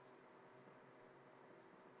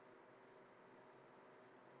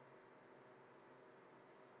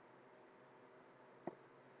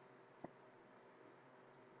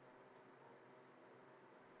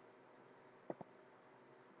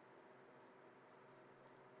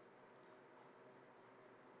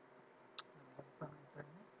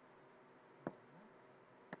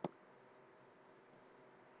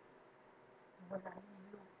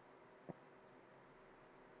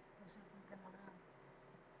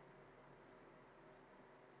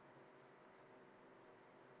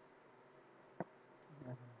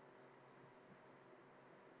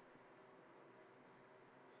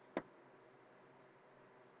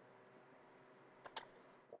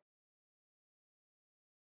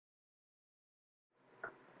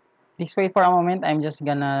 Please wait for a moment. I'm just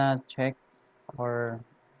gonna check or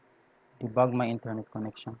debug my internet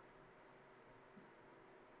connection.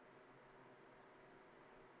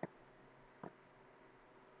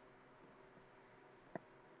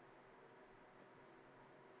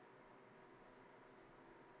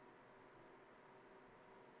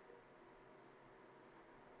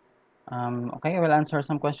 Okay, I will answer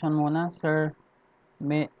some question muna. Sir,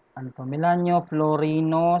 ano to, Milanio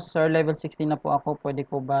Florino, Sir, level 16 na po ako. Pwede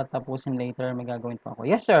po ba tapusin later? May gagawin po ako.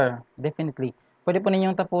 Yes, sir. Definitely. Pwede po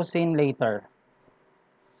ninyong tapusin later.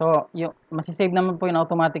 So, yung, masisave naman po yung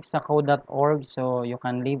automatic sa code.org. So, you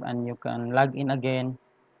can leave and you can log in again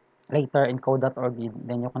later in code.org.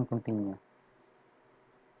 Then you can continue.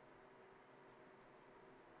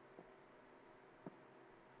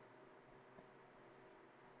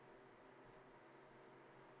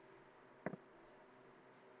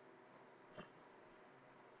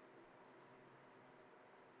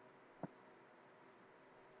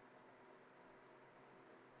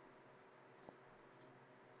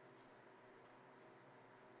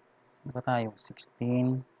 Ano ba tayo?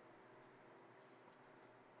 16.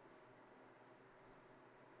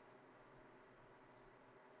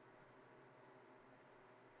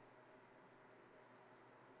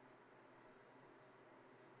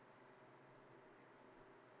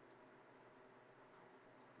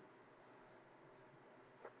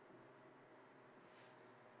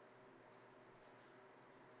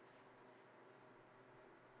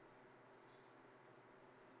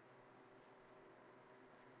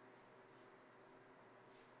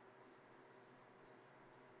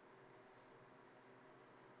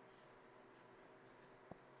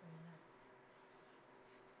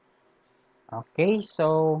 Okay,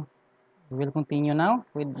 so we will continue now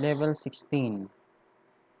with level 16.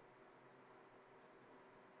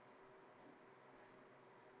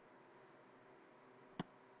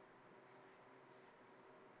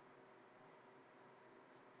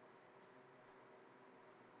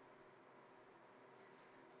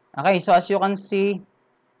 Okay, so as you can see,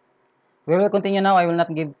 we will continue now. I will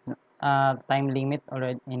not give time limit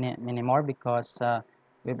already anymore because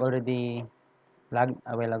we've already lagged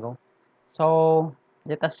a while ago. So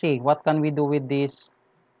let us see what can we do with this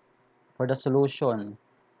for the solution.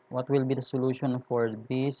 What will be the solution for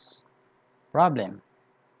this problem?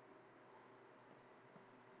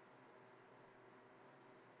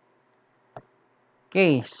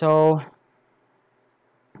 Okay, so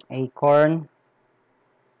acorn.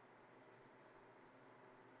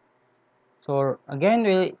 So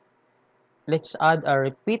again, let's add a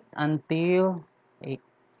repeat until it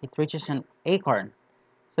reaches an acorn.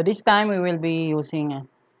 So this time we will be using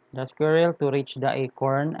the squirrel to reach the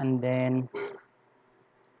acorn, and then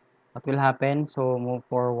what will happen? So move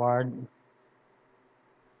forward.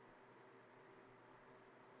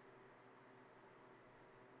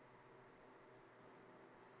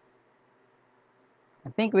 I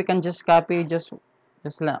think we can just copy just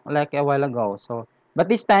like a while ago. So but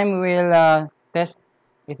this time we will test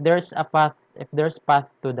if there's a path, if there's path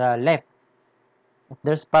to the left. If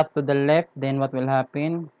there's path to the left, then what will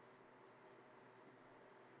happen?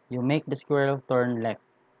 You make the squirrel turn left.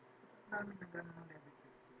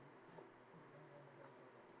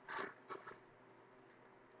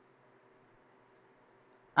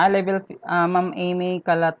 Ma'am Amy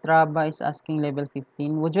Calatrava is asking level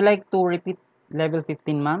 15. Would you like to repeat level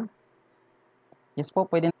 15, ma'am? Yes po,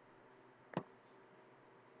 pwede.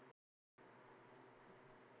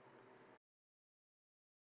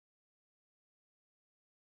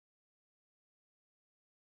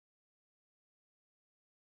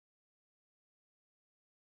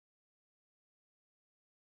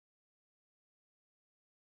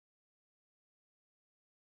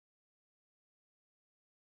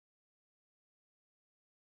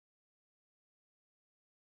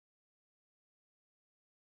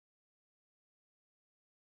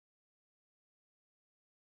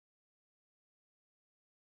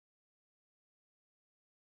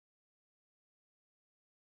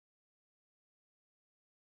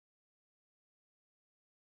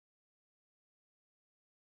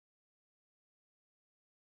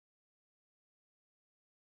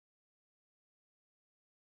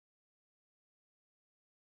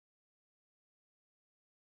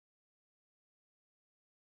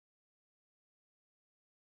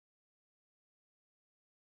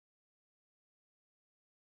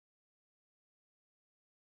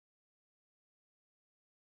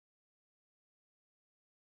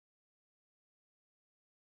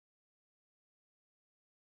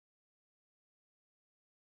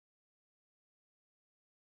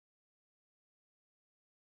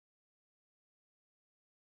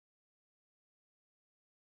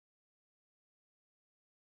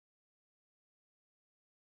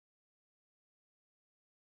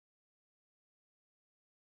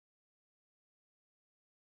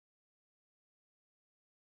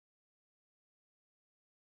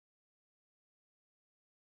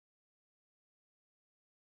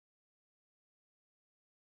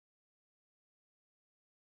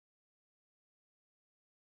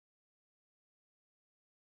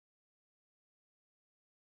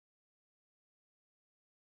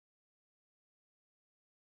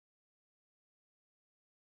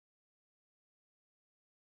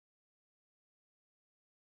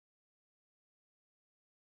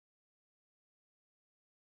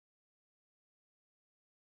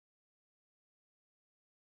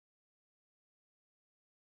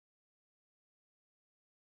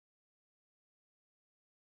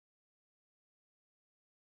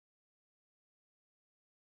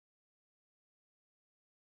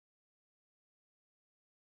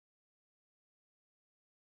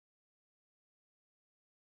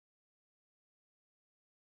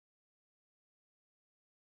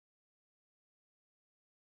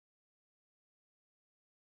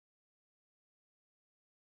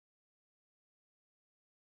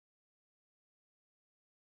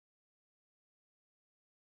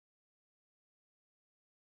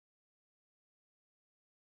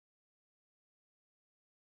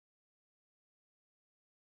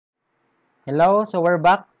 Hello, so we're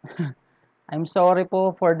back. I'm sorry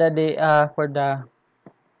po for the day, for the,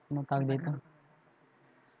 ano tawag dito?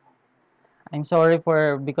 I'm sorry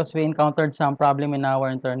for, because we encountered some problem in our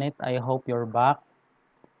internet. I hope you're back.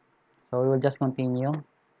 So we will just continue.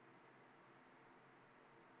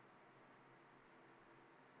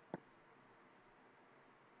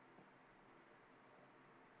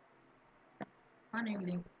 Paano yung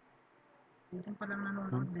link? Dito pa lang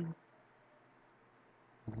nanonood din.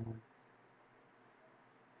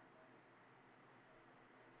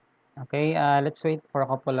 Okay, let's wait for a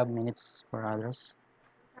couple of minutes for others.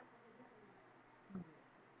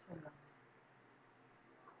 Siya lang.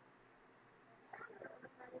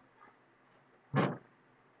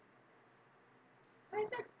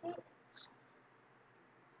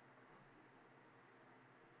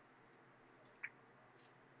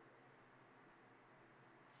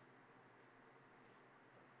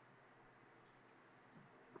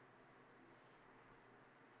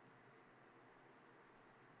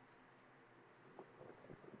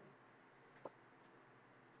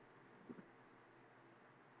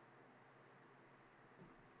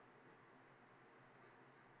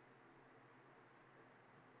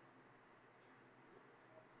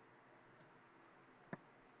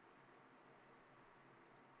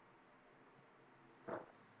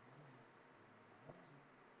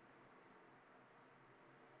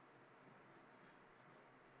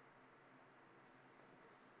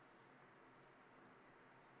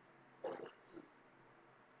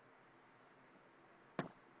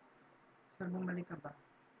 Sir, bumalik ka ba?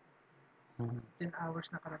 10 hours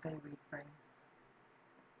nakalagay wait time.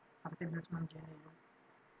 Activeness man dyan yun.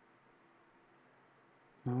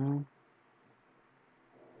 Hmm.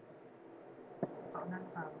 Paunan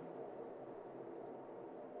ka.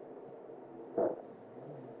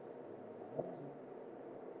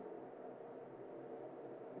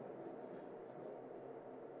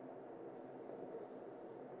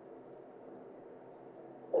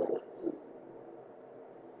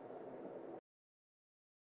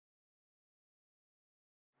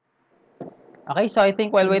 Okay, so I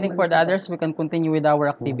think while waiting for the others, we can continue with our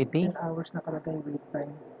activity. 10 hours nakalagay wait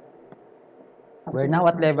time. We're now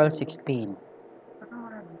at level 16. Saka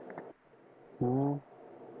wala dito. Hmm.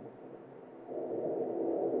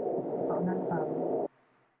 Paunan ka.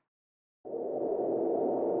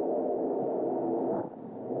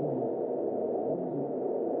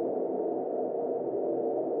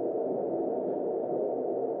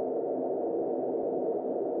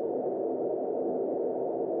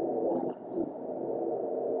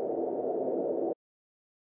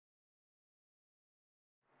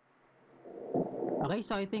 Okay,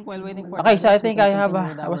 so I think while waiting for okay, so I think I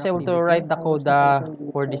was able to write the code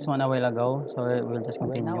for this one a while ago. So we'll just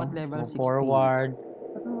continue. Now at level 16. Forward.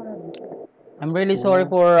 Saka wala dito. I'm really sorry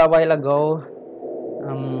for a while ago.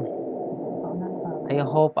 Paunan ka. I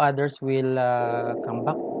hope others will come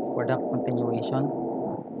back for the continuation.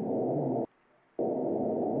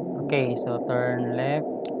 Okay, so turn left.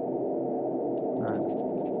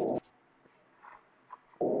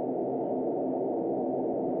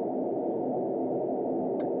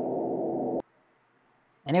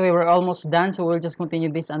 Anyway, we're almost done, so we'll just continue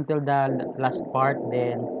this until the last part.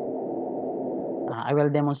 Then I will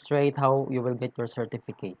demonstrate how you will get your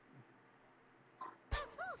certificate.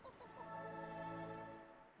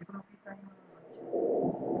 Hindi ko nakita yung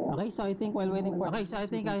Okay, so I think while waiting for okay, so I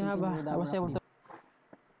think I was able to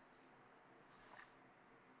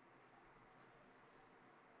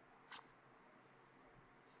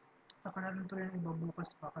saka na lang ito yung iba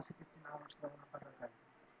bukas pa kasi 15 hours daw nakalagay.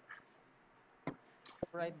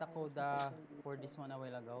 write the code for this one a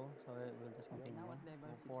while ago, so we'll just continue. Move Sir,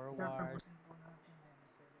 forward. tapusin po natin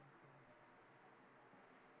level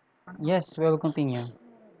 17. Yes, we'll continue.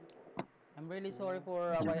 I'm really sorry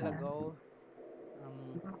for a while ago.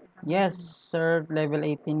 Yes, sir, level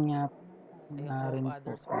 18 nga rin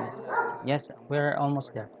po. Yes, we're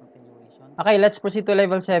almost there. Okay, let's proceed to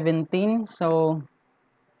level 17. So,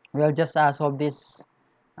 we'll just solve this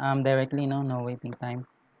directly, no waiting time.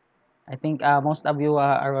 I think most of you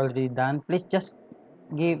are already done. Please just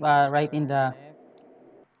give write in the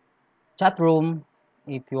chat room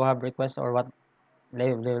if you have requests or what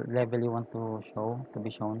level you want to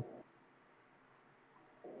be shown.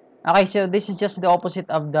 Okay, so this is just the opposite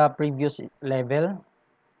of the previous level.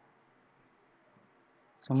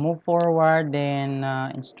 So move forward, then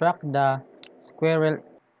instruct the squirrel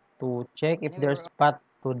to check if there's path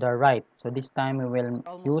to the right. So this time we will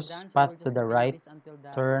use path to the right,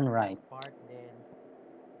 turn right.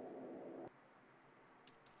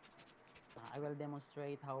 I will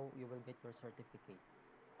demonstrate how you will get your certificate.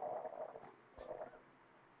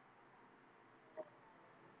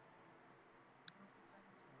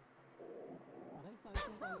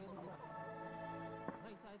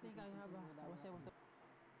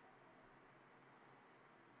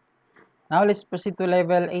 Now let's proceed to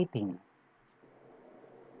level 18.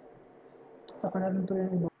 Saka na lang to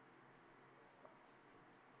yung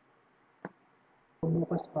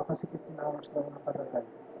bukas pa kasi 15 hours daw nakalagay.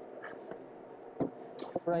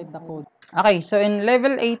 Write the code. Okay, so in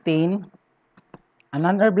level 18,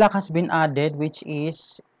 another block has been added, which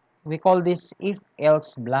is, we call this if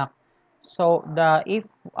else block. So the if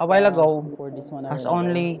a while ago has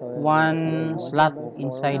only one slot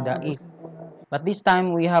inside the if, but this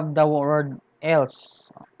time we have the word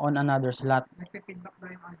else on another slot. Nagpe-feedback daw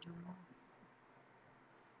yung audio mo.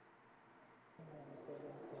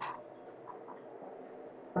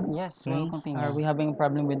 Yes, we'll continue. Are we having a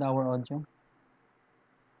problem with our audio?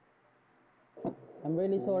 I'm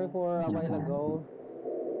really sorry for a while ago.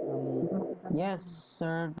 Yes,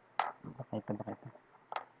 sir. Bakit?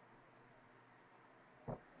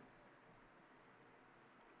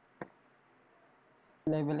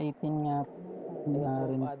 Level 18 nga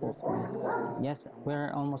rin po is, yes,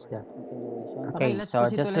 we're almost there. Okay, so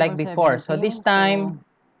just like before. So this time,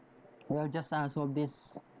 we'll just solve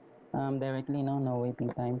this directly, no waiting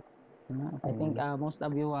time. I think most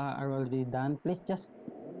of you are already done. Please just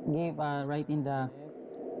give write in the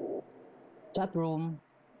chat room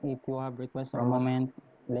if you have requests or moment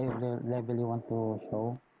level you want to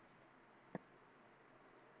show.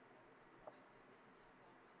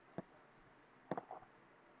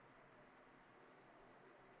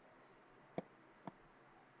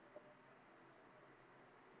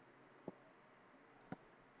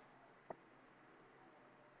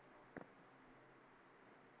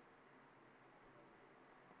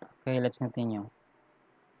 Okay, let's continue.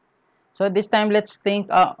 So this time, let's think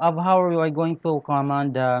of how we are going to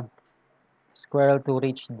command the squirrel to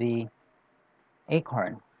reach the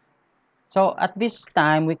acorn. So at this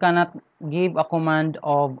time, we cannot give a command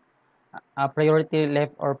of priority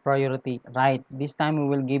left or priority right. This time we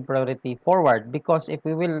will give priority forward, because if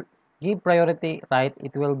we will give priority right,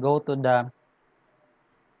 it will go to the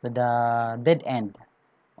dead end,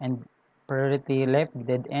 and priority left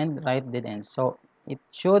dead end, right dead end. So it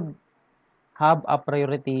should have a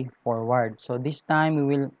priority forward. So this time we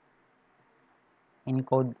will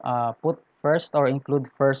encode put first or include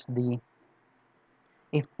first the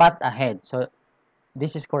if path ahead. So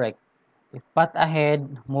this is correct. If path ahead,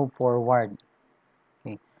 move forward.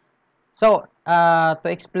 Okay. So to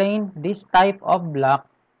explain, this type of block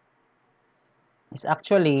is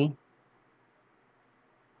actually,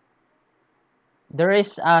 there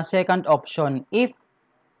is a second option if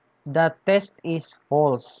the test is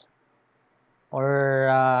false or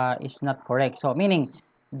is not correct. So meaning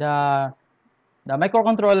the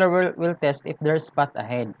microcontroller will test if there's path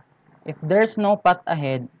ahead. If there's no path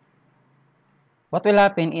ahead, what will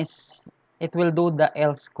happen is it will do the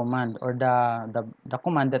else command, or the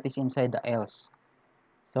command that is inside the else.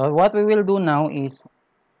 So what we will do now is,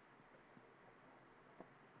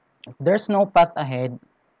 if there's no path ahead,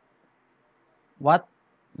 what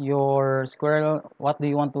what do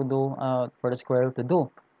you want to do for the squirrel to do?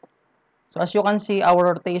 So as you can see,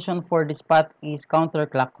 our rotation for this path is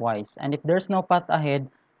counterclockwise, and if there's no path ahead,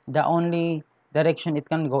 the only direction it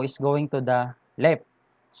can go is going to the left.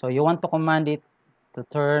 So you want to command it to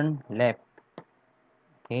turn left.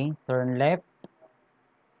 Okay, turn left.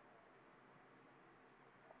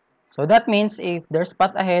 So that means if there's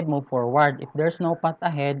path ahead, move forward. If there's no path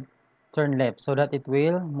ahead, turn left, so that it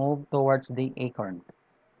will move towards the acorn.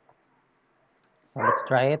 So let's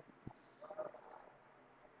try it.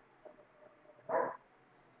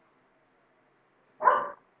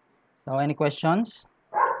 So any questions?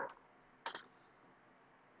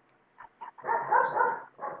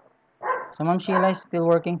 So Ma'am Sheila is still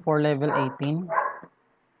working for level 18.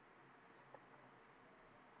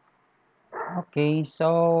 Okay,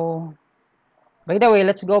 so by the way,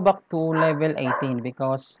 let's go back to level 18,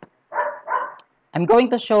 because I'm going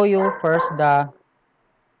to show you first the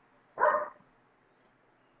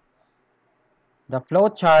flow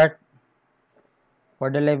chart for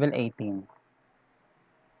the level 18.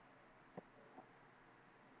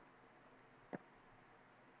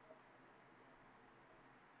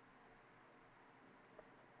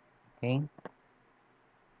 Okay.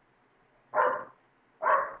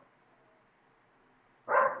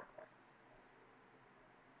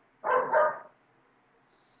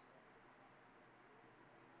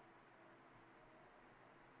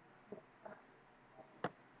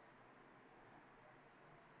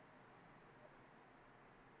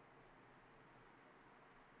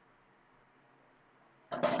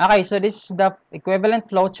 Okay, so this is the equivalent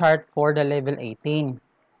flow chart for the level 18.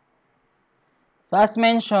 So as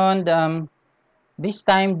mentioned, this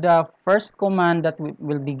time the first command that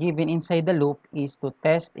will be given inside the loop is to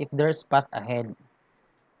test if there's path ahead.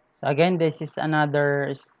 So again, this is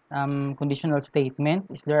another conditional statement.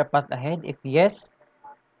 Is there a path ahead? If yes,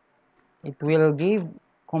 it will give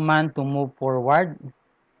command to move forward.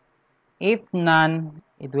 If none,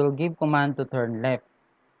 it will give command to turn left.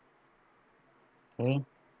 Okay.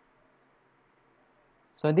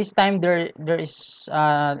 So this time there is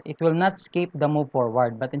it will not skip the move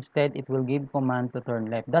forward, but instead it will give command to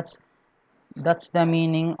turn left. That's the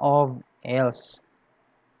meaning of else.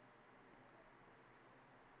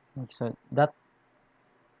 So that's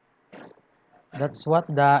what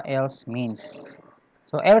the else means.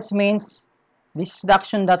 So else means this is the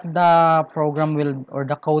action that the program will or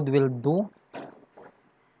the code will do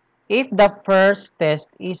if the first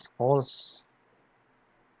test is false.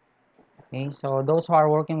 Okay, so those who are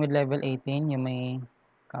working with level 18, you may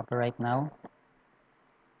copy right now.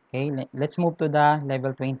 Okay, let's move to the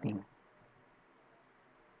level 20.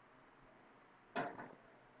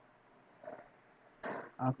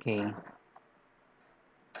 Okay.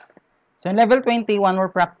 So in level 20, one more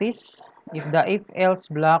practice. If the if else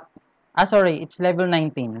block, sorry, it's level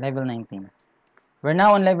 19, level 19. We're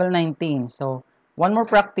now on level 19. So one more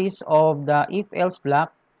practice of the if else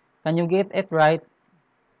block. Can you get it right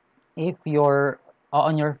if you're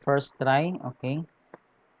on your first try? Okay.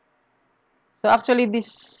 So actually this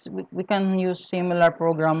we can use similar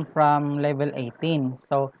program from level 18.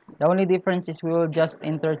 So the only difference is we will just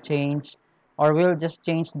interchange or we'll just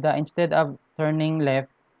change the instead of turning left,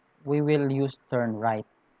 we will use turn right.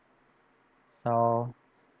 So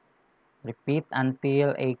repeat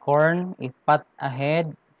until acorn, if path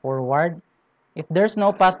ahead, forward. If there's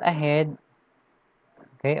no path ahead,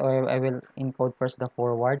 okay, I will encode first the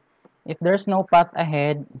forward. If there's no path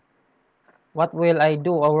ahead, what will I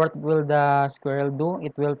do or what will the squirrel do?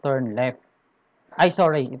 It will turn left.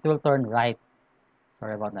 Sorry, it will turn right.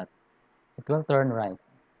 Sorry about that. It will turn right.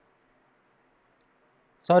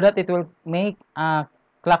 So that it will make a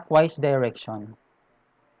clockwise direction.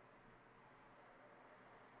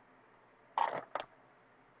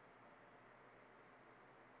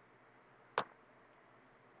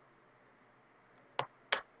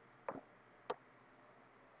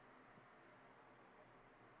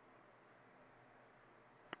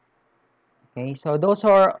 Okay, so those who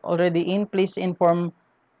are already in, please inform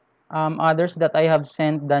others that I have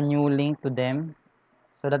sent the new link to them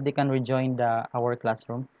so that they can rejoin our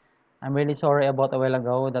classroom. I'm really sorry about a while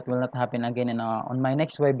ago. That will not happen again on my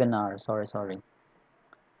next webinar. Sorry.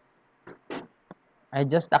 I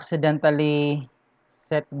just accidentally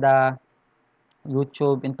set the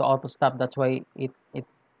YouTube into auto stop. That's why it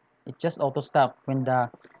just auto stop when the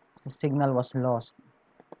signal was lost.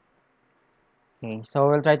 Okay, so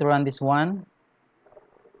we'll try to run this one.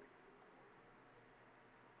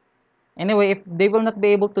 Anyway, if they will not be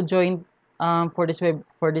able to join for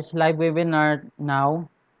this live webinar now,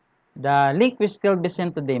 the link will still be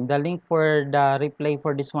sent to them. The link for the replay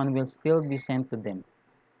for this one will still be sent to them.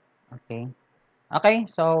 Okay. Okay,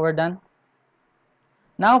 so we're done.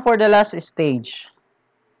 Now for the last stage.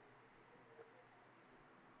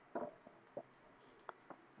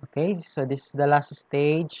 Okay, so this is the last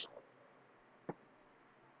stage.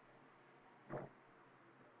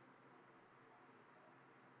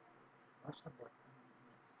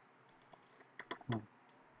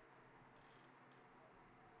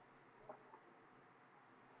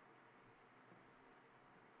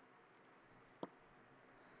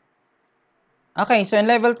 Okay, so in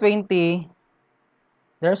level 20,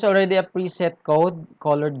 there's already a preset code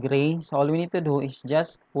colored gray. So all we need to do is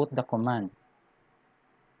just put the command.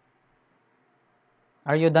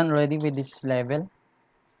 Are you done already with this level?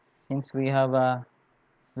 Since we have a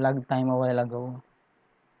lag time a while ago.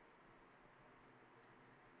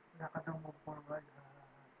 Wala ka daw move forward.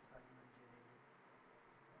 Sabi ng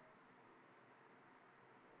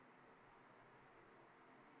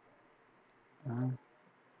Ah.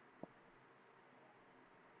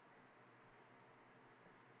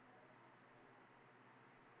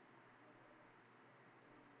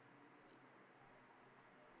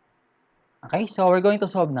 Okay, so we're going to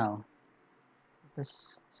solve now.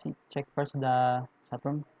 Let's check first the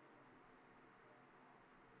chatroom.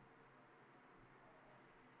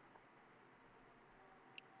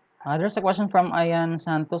 There's a question from Ayan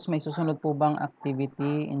Santos. May susunod po bang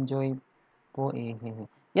activity? Enjoy po eh.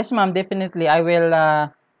 Yes, ma'am, definitely. I will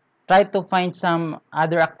try to find some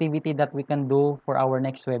other activity that we can do for our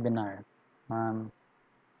next webinar.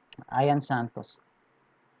 Ayan Santos.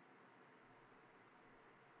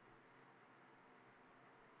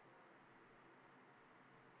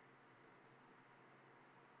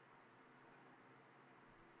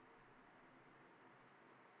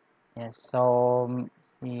 Yes, so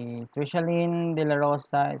si Trishalyn De La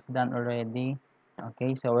Rosa is done already.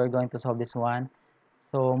 Okay, so we're going to solve this one.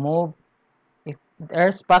 So move, if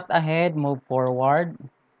there's path ahead, move forward.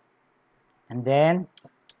 And then,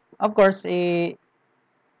 of course, this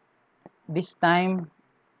time,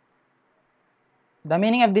 the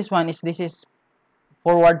meaning of this one is this is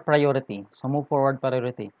forward priority. So move forward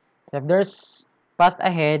priority. So if there's path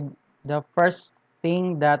ahead, the first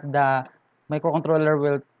thing that the microcontroller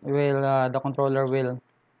will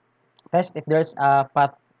test if there's a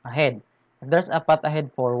path ahead. If there's a path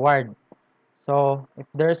ahead, forward. So if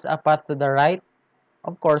there's a path to the right,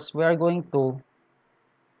 of course we are going to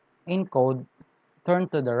encode turn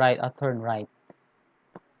to the right, a turn right.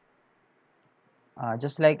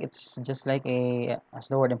 Just like a as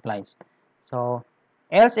the word implies. So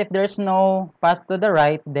else if there's no path to the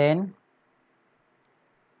right, then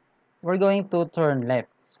we're going to turn left.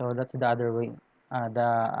 So that's the other way, the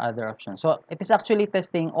other option. So it is actually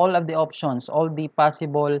testing all of the options, all the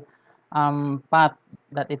possible path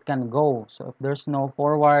that it can go. So if there's no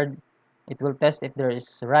forward, it will test if there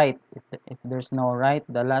is right. If there's no right,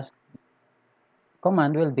 the last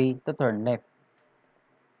command will be to turn left.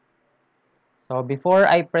 So before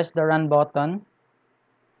I press the run button,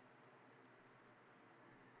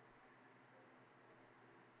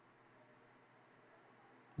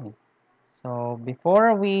 okay, so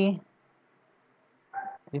before we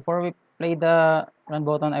play the run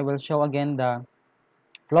button, I will show again the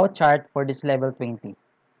flow chart for this level 20.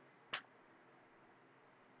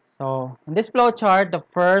 So in this flow chart, the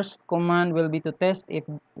first command will be to test if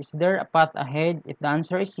is there a path ahead. If the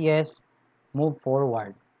answer is yes, move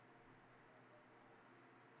forward.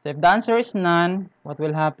 So if the answer is none, what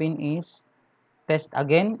will happen is test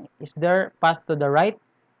again. Is there path to the right?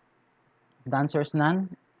 If the answer is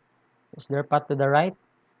none, is there path to the right?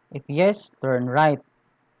 If yes, turn right.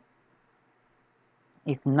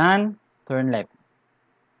 If none, turn left.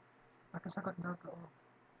 Pagkasagot daw to,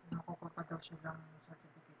 nakukuha pa daw siya ng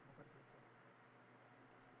certificate mo dito.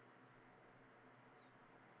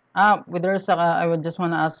 With I would just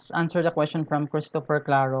want to answer the question from Christopher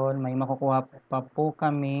Claron. May makukuha pa po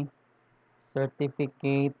kami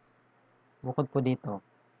certificate bukod po dito.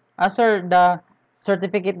 Sir, the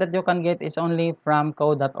certificate that you can get is only from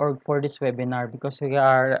code.org for this webinar because we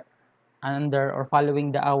are under or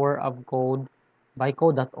following the hour of code by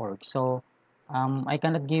code.org. So, I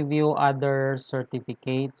cannot give you other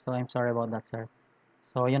certificates. So, I'm sorry about that, sir.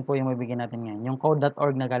 So, yun po yung mabibigyan natin ngayon. Yung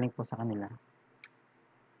code.org na galing po sa kanila.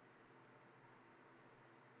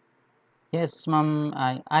 Yes, ma'am.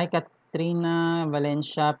 Katrina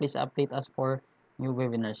Valencia, please update us for new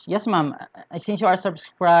webinars. Yes, ma'am. Since you are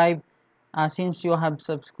subscribed, since you have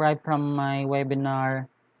subscribed from my webinar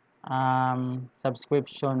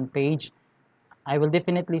subscription page, I will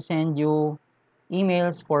definitely send you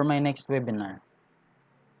emails for my next webinar.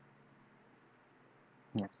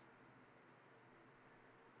 Yes.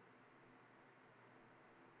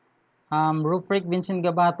 Rufric Vincent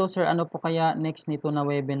Gabato, sir, ano po kaya next nito na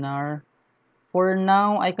webinar? For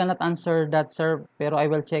now, I cannot answer that, sir, pero I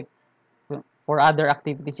will check for other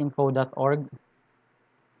activities in code.org.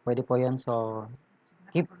 Pwede po yan. So,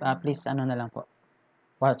 please, ano na lang po.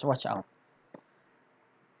 Watch out.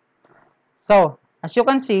 So, as you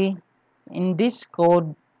can see, in this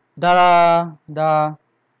code, the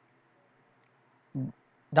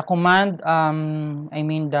command,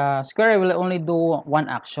 the square will only do one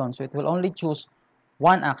action. So, it will only choose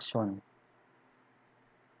one action.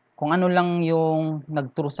 Kung ano lang yung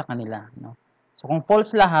nag-true sa kanila. No? So, kung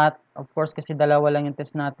false lahat, of course, kasi dalawa lang yung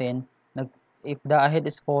test natin, if the ahead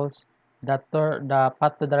is false, the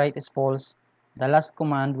path to the right is false, the last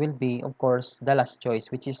command will be, of course, the last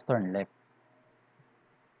choice, which is turn left.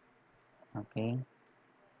 Okay.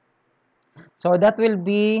 So, that will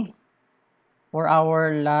be for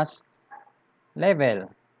our last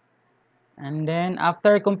level. And then,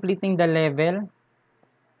 after completing the level,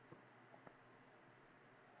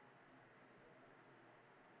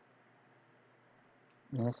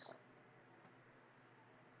 yes,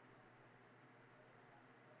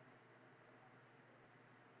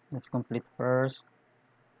 let's complete first.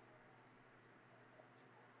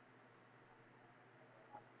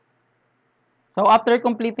 So, after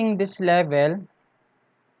completing this level,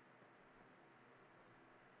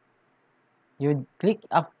 you click,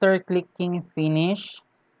 after clicking finish,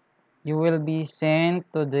 you will be sent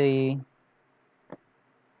to the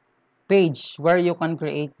page where you can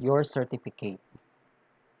create your certificate.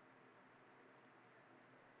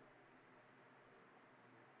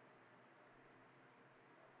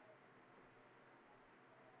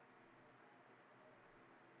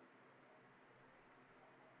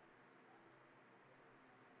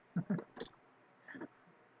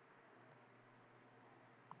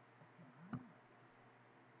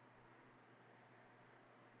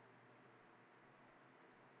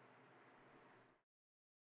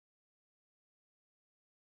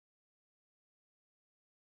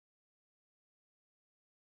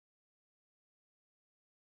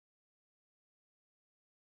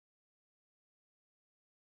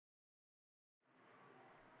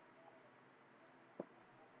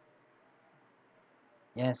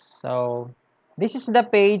 Yes, so this is the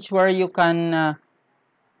page where you can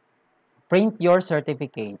print your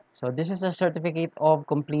certificate. So this is a certificate of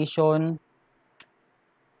completion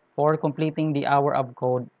for completing the Hour of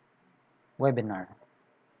Code webinar.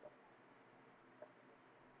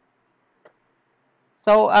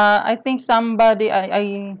 So I think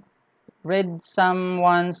I read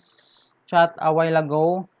someone's chat a while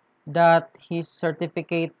ago that his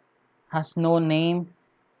certificate has no name.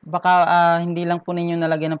 Baka hindi lang po ninyo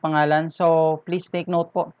nalagyan ng pangalan. So please take note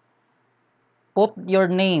po. Put your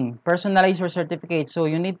name. Personalize your certificate. So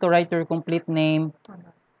you need to write your complete name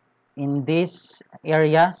in this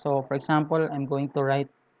area. So for example, I'm going to write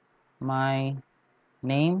my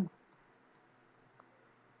name.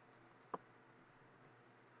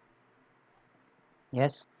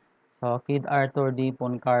 Yes. So Kid Arthur D.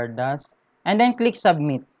 Poncardas. And then click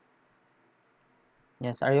submit.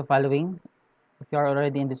 Yes, are you following? If you are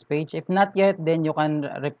already in this page. If not yet, then you can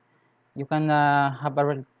have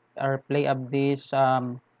a play of this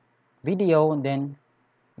video, and then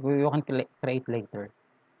you can create later.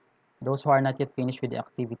 Those who are not yet finished with the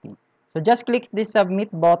activity. So just click this submit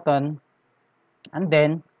button, and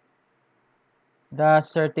then the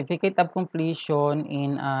certificate of completion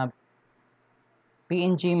in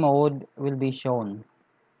PNG mode will be shown.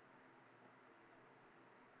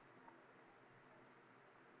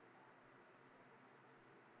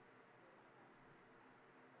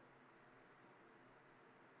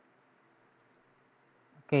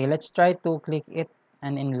 Okay, let's try to click it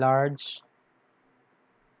and enlarge.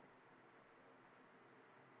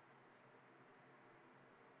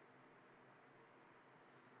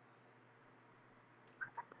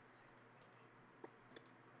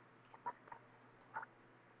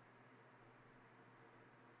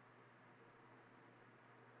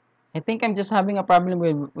 I think I'm just having a problem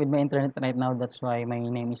with my internet right now. That's why my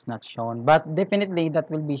name is not shown. But definitely that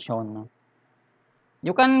will be shown. No?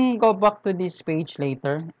 You can go back to this page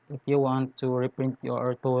later if you want to reprint your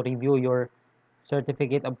or to review your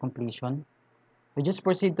certificate of completion. We just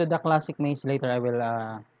proceed to the classic maze later. I will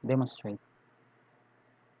demonstrate.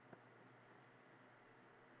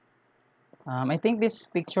 I think this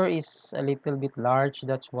picture is a little bit large.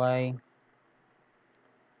 That's why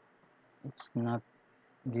it's not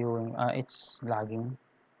viewing. It's lagging.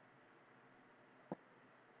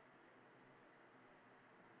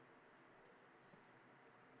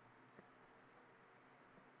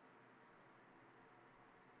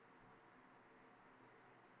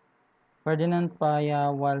 Ferdinand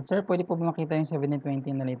Payawal. Sir, pwede po ba makita yung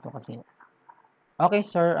 1720 na lito kasi? Okay,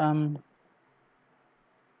 sir.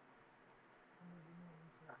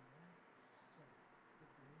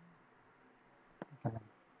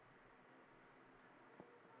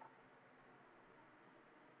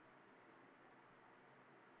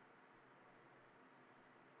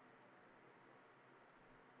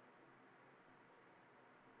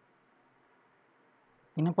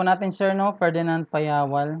 Tingnan po natin, sir, no? Ferdinand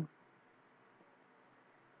Payawal.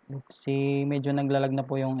 Si medyo naglalag na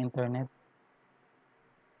po yung internet.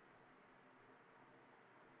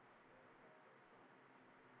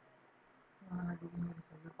 Nag-email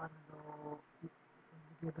sa'yo paano daw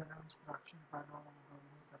bigyan ng instruction paano gawin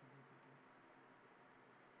yung certificate.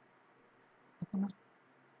 Ito na.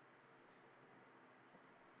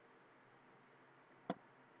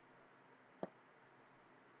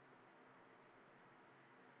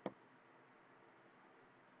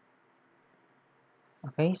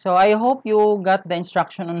 Okay, so I hope you got the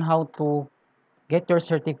instruction on how to get your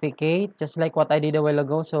certificate, just like what I did a while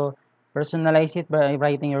ago. So personalize it by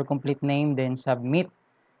writing your complete name, then submit.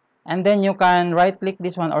 And then you can right-click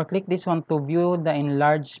this one or click this one to view the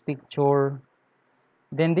enlarged picture.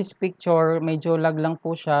 Then this picture, medyo lag lang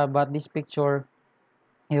po siya, but this picture,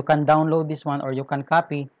 you can download this one or you can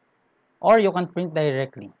copy or you can print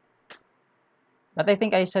directly. But I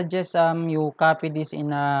think I suggest you copy this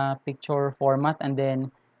in a picture format and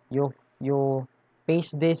then you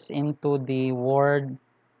paste this into the Word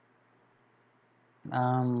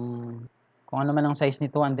kung ano man ang size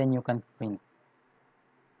nito and then you can print.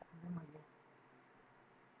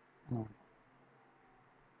 Ano?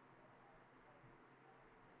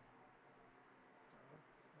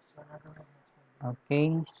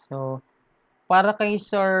 Okay, so para kay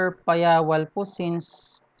Sir Payawal po,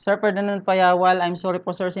 since Sir Ferdinand Payawal, I'm sorry po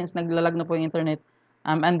sir since naglalag na po yung internet.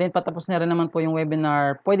 And then patapos na rin naman po yung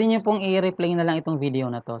webinar. Pwede niyo pong i-replay na lang itong video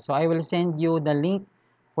na to. So I will send you the link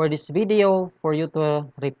for this video for you to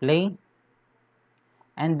replay.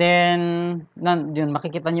 And then, yun,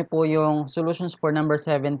 makikita niyo po yung solutions for number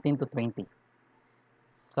 17 to 20.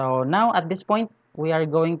 So now at this point, we're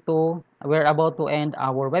about to end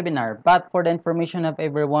our webinar. But for the information of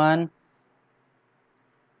everyone,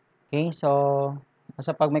 okay, so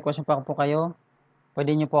basta pag may question pa po kayo,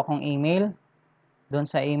 pwede nyo po akong email doon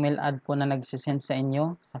sa email ad po na nagsisend sa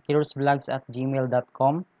inyo sa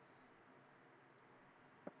kirousvlogs@gmail.com.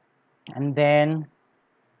 And then,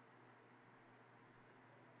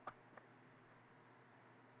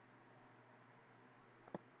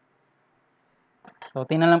 so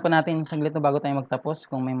tingnan lang po natin saglit bago tayo magtapos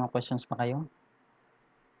kung may mga questions pa kayo.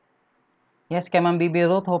 Yes, kay Ma'am Bibi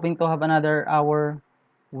Ruth, hoping to have another hour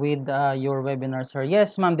with your webinar, sir.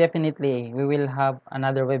 Yes, ma'am, definitely. We will have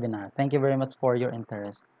another webinar. Thank you very much for your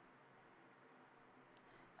interest.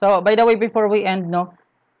 So, by the way, before we end, no,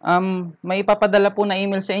 may ipapadala po na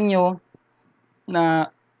email sa inyo na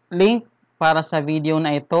link para sa video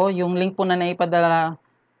na ito. Yung link po na naipadala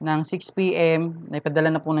ng 6 p.m.,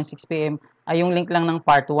 naipadala na po ng 6 p.m., ay yung link lang ng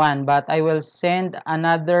part 1. But I will send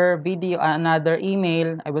another video, another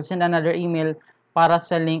email. I will send another email para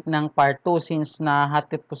sa link ng part 2 since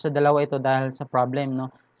nahatid po sa dalawa ito dahil sa problem,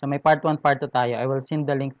 no? So may part 1, part 2 tayo. I will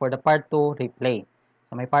send the link for the part 2 replay.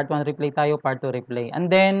 So may part 1 replay tayo, part 2 replay.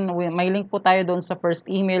 And then may link po tayo doon sa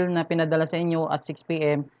first email na pinadala sa inyo at 6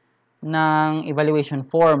 p.m. ng evaluation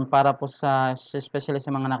form para po especially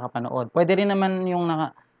sa mga nakapanood. Pwede rin naman yung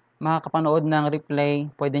makakapanood ng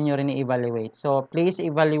replay, pwede nyo rin i-evaluate. So, please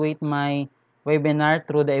evaluate my webinar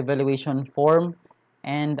through the evaluation form.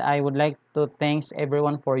 And I would like to thanks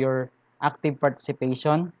everyone for your active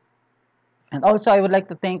participation. And also, I would like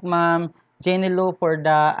to thank Ma'am Jenny Lou for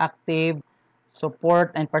the active support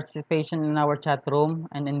and participation in our chat room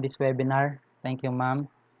and in this webinar. Thank you, Ma'am.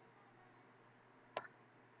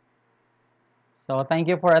 So, thank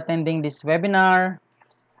you for attending this webinar.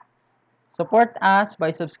 Support us by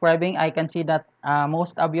subscribing. I can see that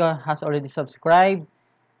most of you has already subscribed.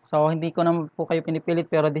 So, hindi ko naman po kayo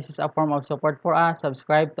pinipilit pero this is a form of support for us.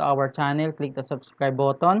 Subscribe to our channel. Click the subscribe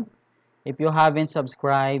button if you haven't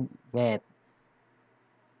subscribed yet.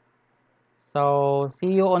 So,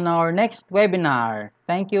 see you on our next webinar.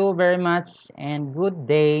 Thank you very much and good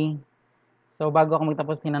day. So, bago ako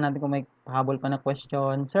magtapos, tingnan natin kung may pahabol pa na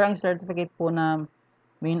question. Sir, ang certificate po na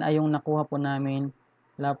ay yung nakuha po namin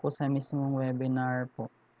wala po sa mismong webinar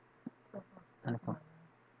po. Ano po?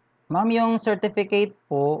 Ma'am, yung certificate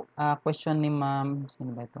po, question ni ma'am,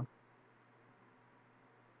 sino ba ito?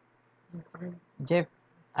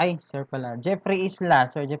 Sir pala. Jeffrey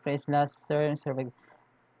Isla. Sir Jeffrey Isla, sir.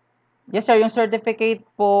 Yes, sir. Yung certificate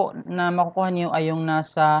po na makukuha niyo ay yung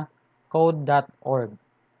nasa code.org.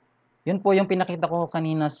 Yun po yung pinakita ko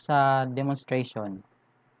kanina sa demonstration.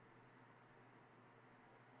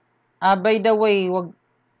 By the way, wag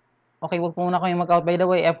po muna kayong mag-out. By the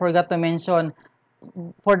way, I forgot to mention,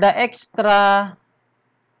 for the extra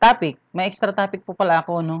topic, may extra topic po pala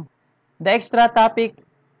ako, no? The extra topic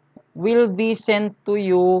will be sent to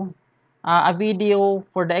you, a video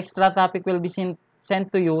for the extra topic will be sent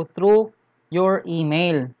to you through your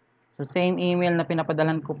email. So, same email na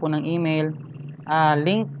pinapadalan ko po ng email,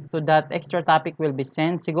 link to that extra topic will be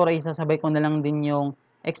sent. Siguro isasabay ko na lang din yung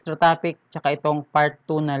extra topic tsaka itong part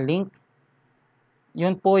 2 na link.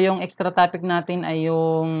 Yun po yung extra topic natin ay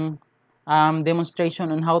yung demonstration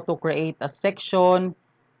on how to create a section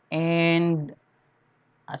and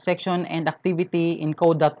activity in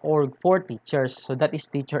code.org for teachers. So that is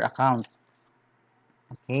teacher account.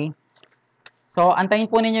 Okay. So antayin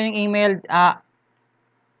po ninyo yung email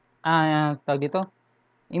tawag dito.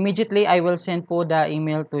 Immediately I will send po the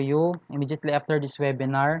email to you immediately after this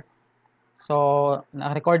webinar. So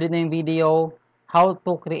na-recorded na yung video how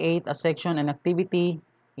to create a section and activity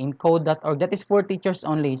in code.org. That is for teachers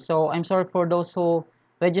only. So, I'm sorry for those who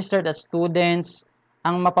registered as students.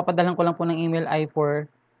 Ang mapapadalan ko lang po ng email ay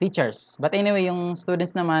for teachers. But anyway, yung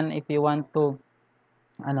students naman, if you want to,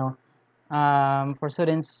 for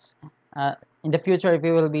students, in the future, if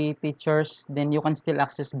you will be teachers, then you can still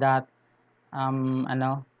access that,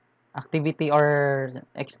 activity or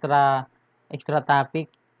extra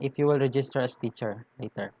topic if you will register as teacher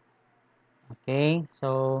later. Okay,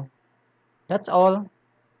 so that's all.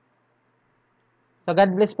 So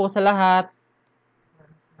God bless po sa lahat.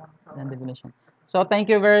 So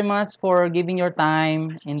thank you very much for giving your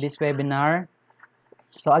time in this webinar.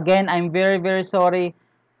 So again, I'm very, very sorry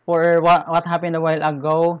for what happened a while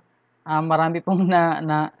ago. Marami pong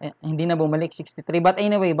hindi na bumalik 63. But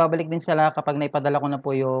anyway, babalik din sila kapag naipadala ko na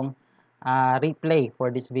po yung replay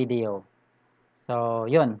for this video. So,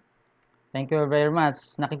 yun. Thank you very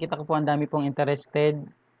much. Nakikita ko po ang dami pong interested.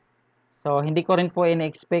 So, hindi ko rin po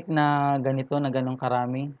in-expect na ganito, na ganong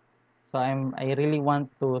karami. So, I really want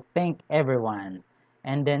to thank everyone.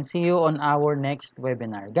 And then, see you on our next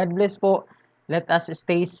webinar. God bless po. Let us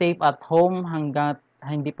stay safe at home hanggang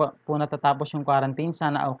hindi po natatapos yung quarantine.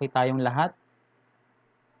 Sana okay tayong lahat.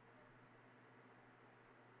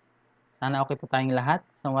 Sana okay po tayong lahat.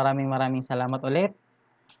 So, maraming salamat ulit.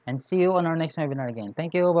 And see you on our next webinar again.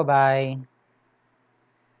 Thank you. Bye-bye.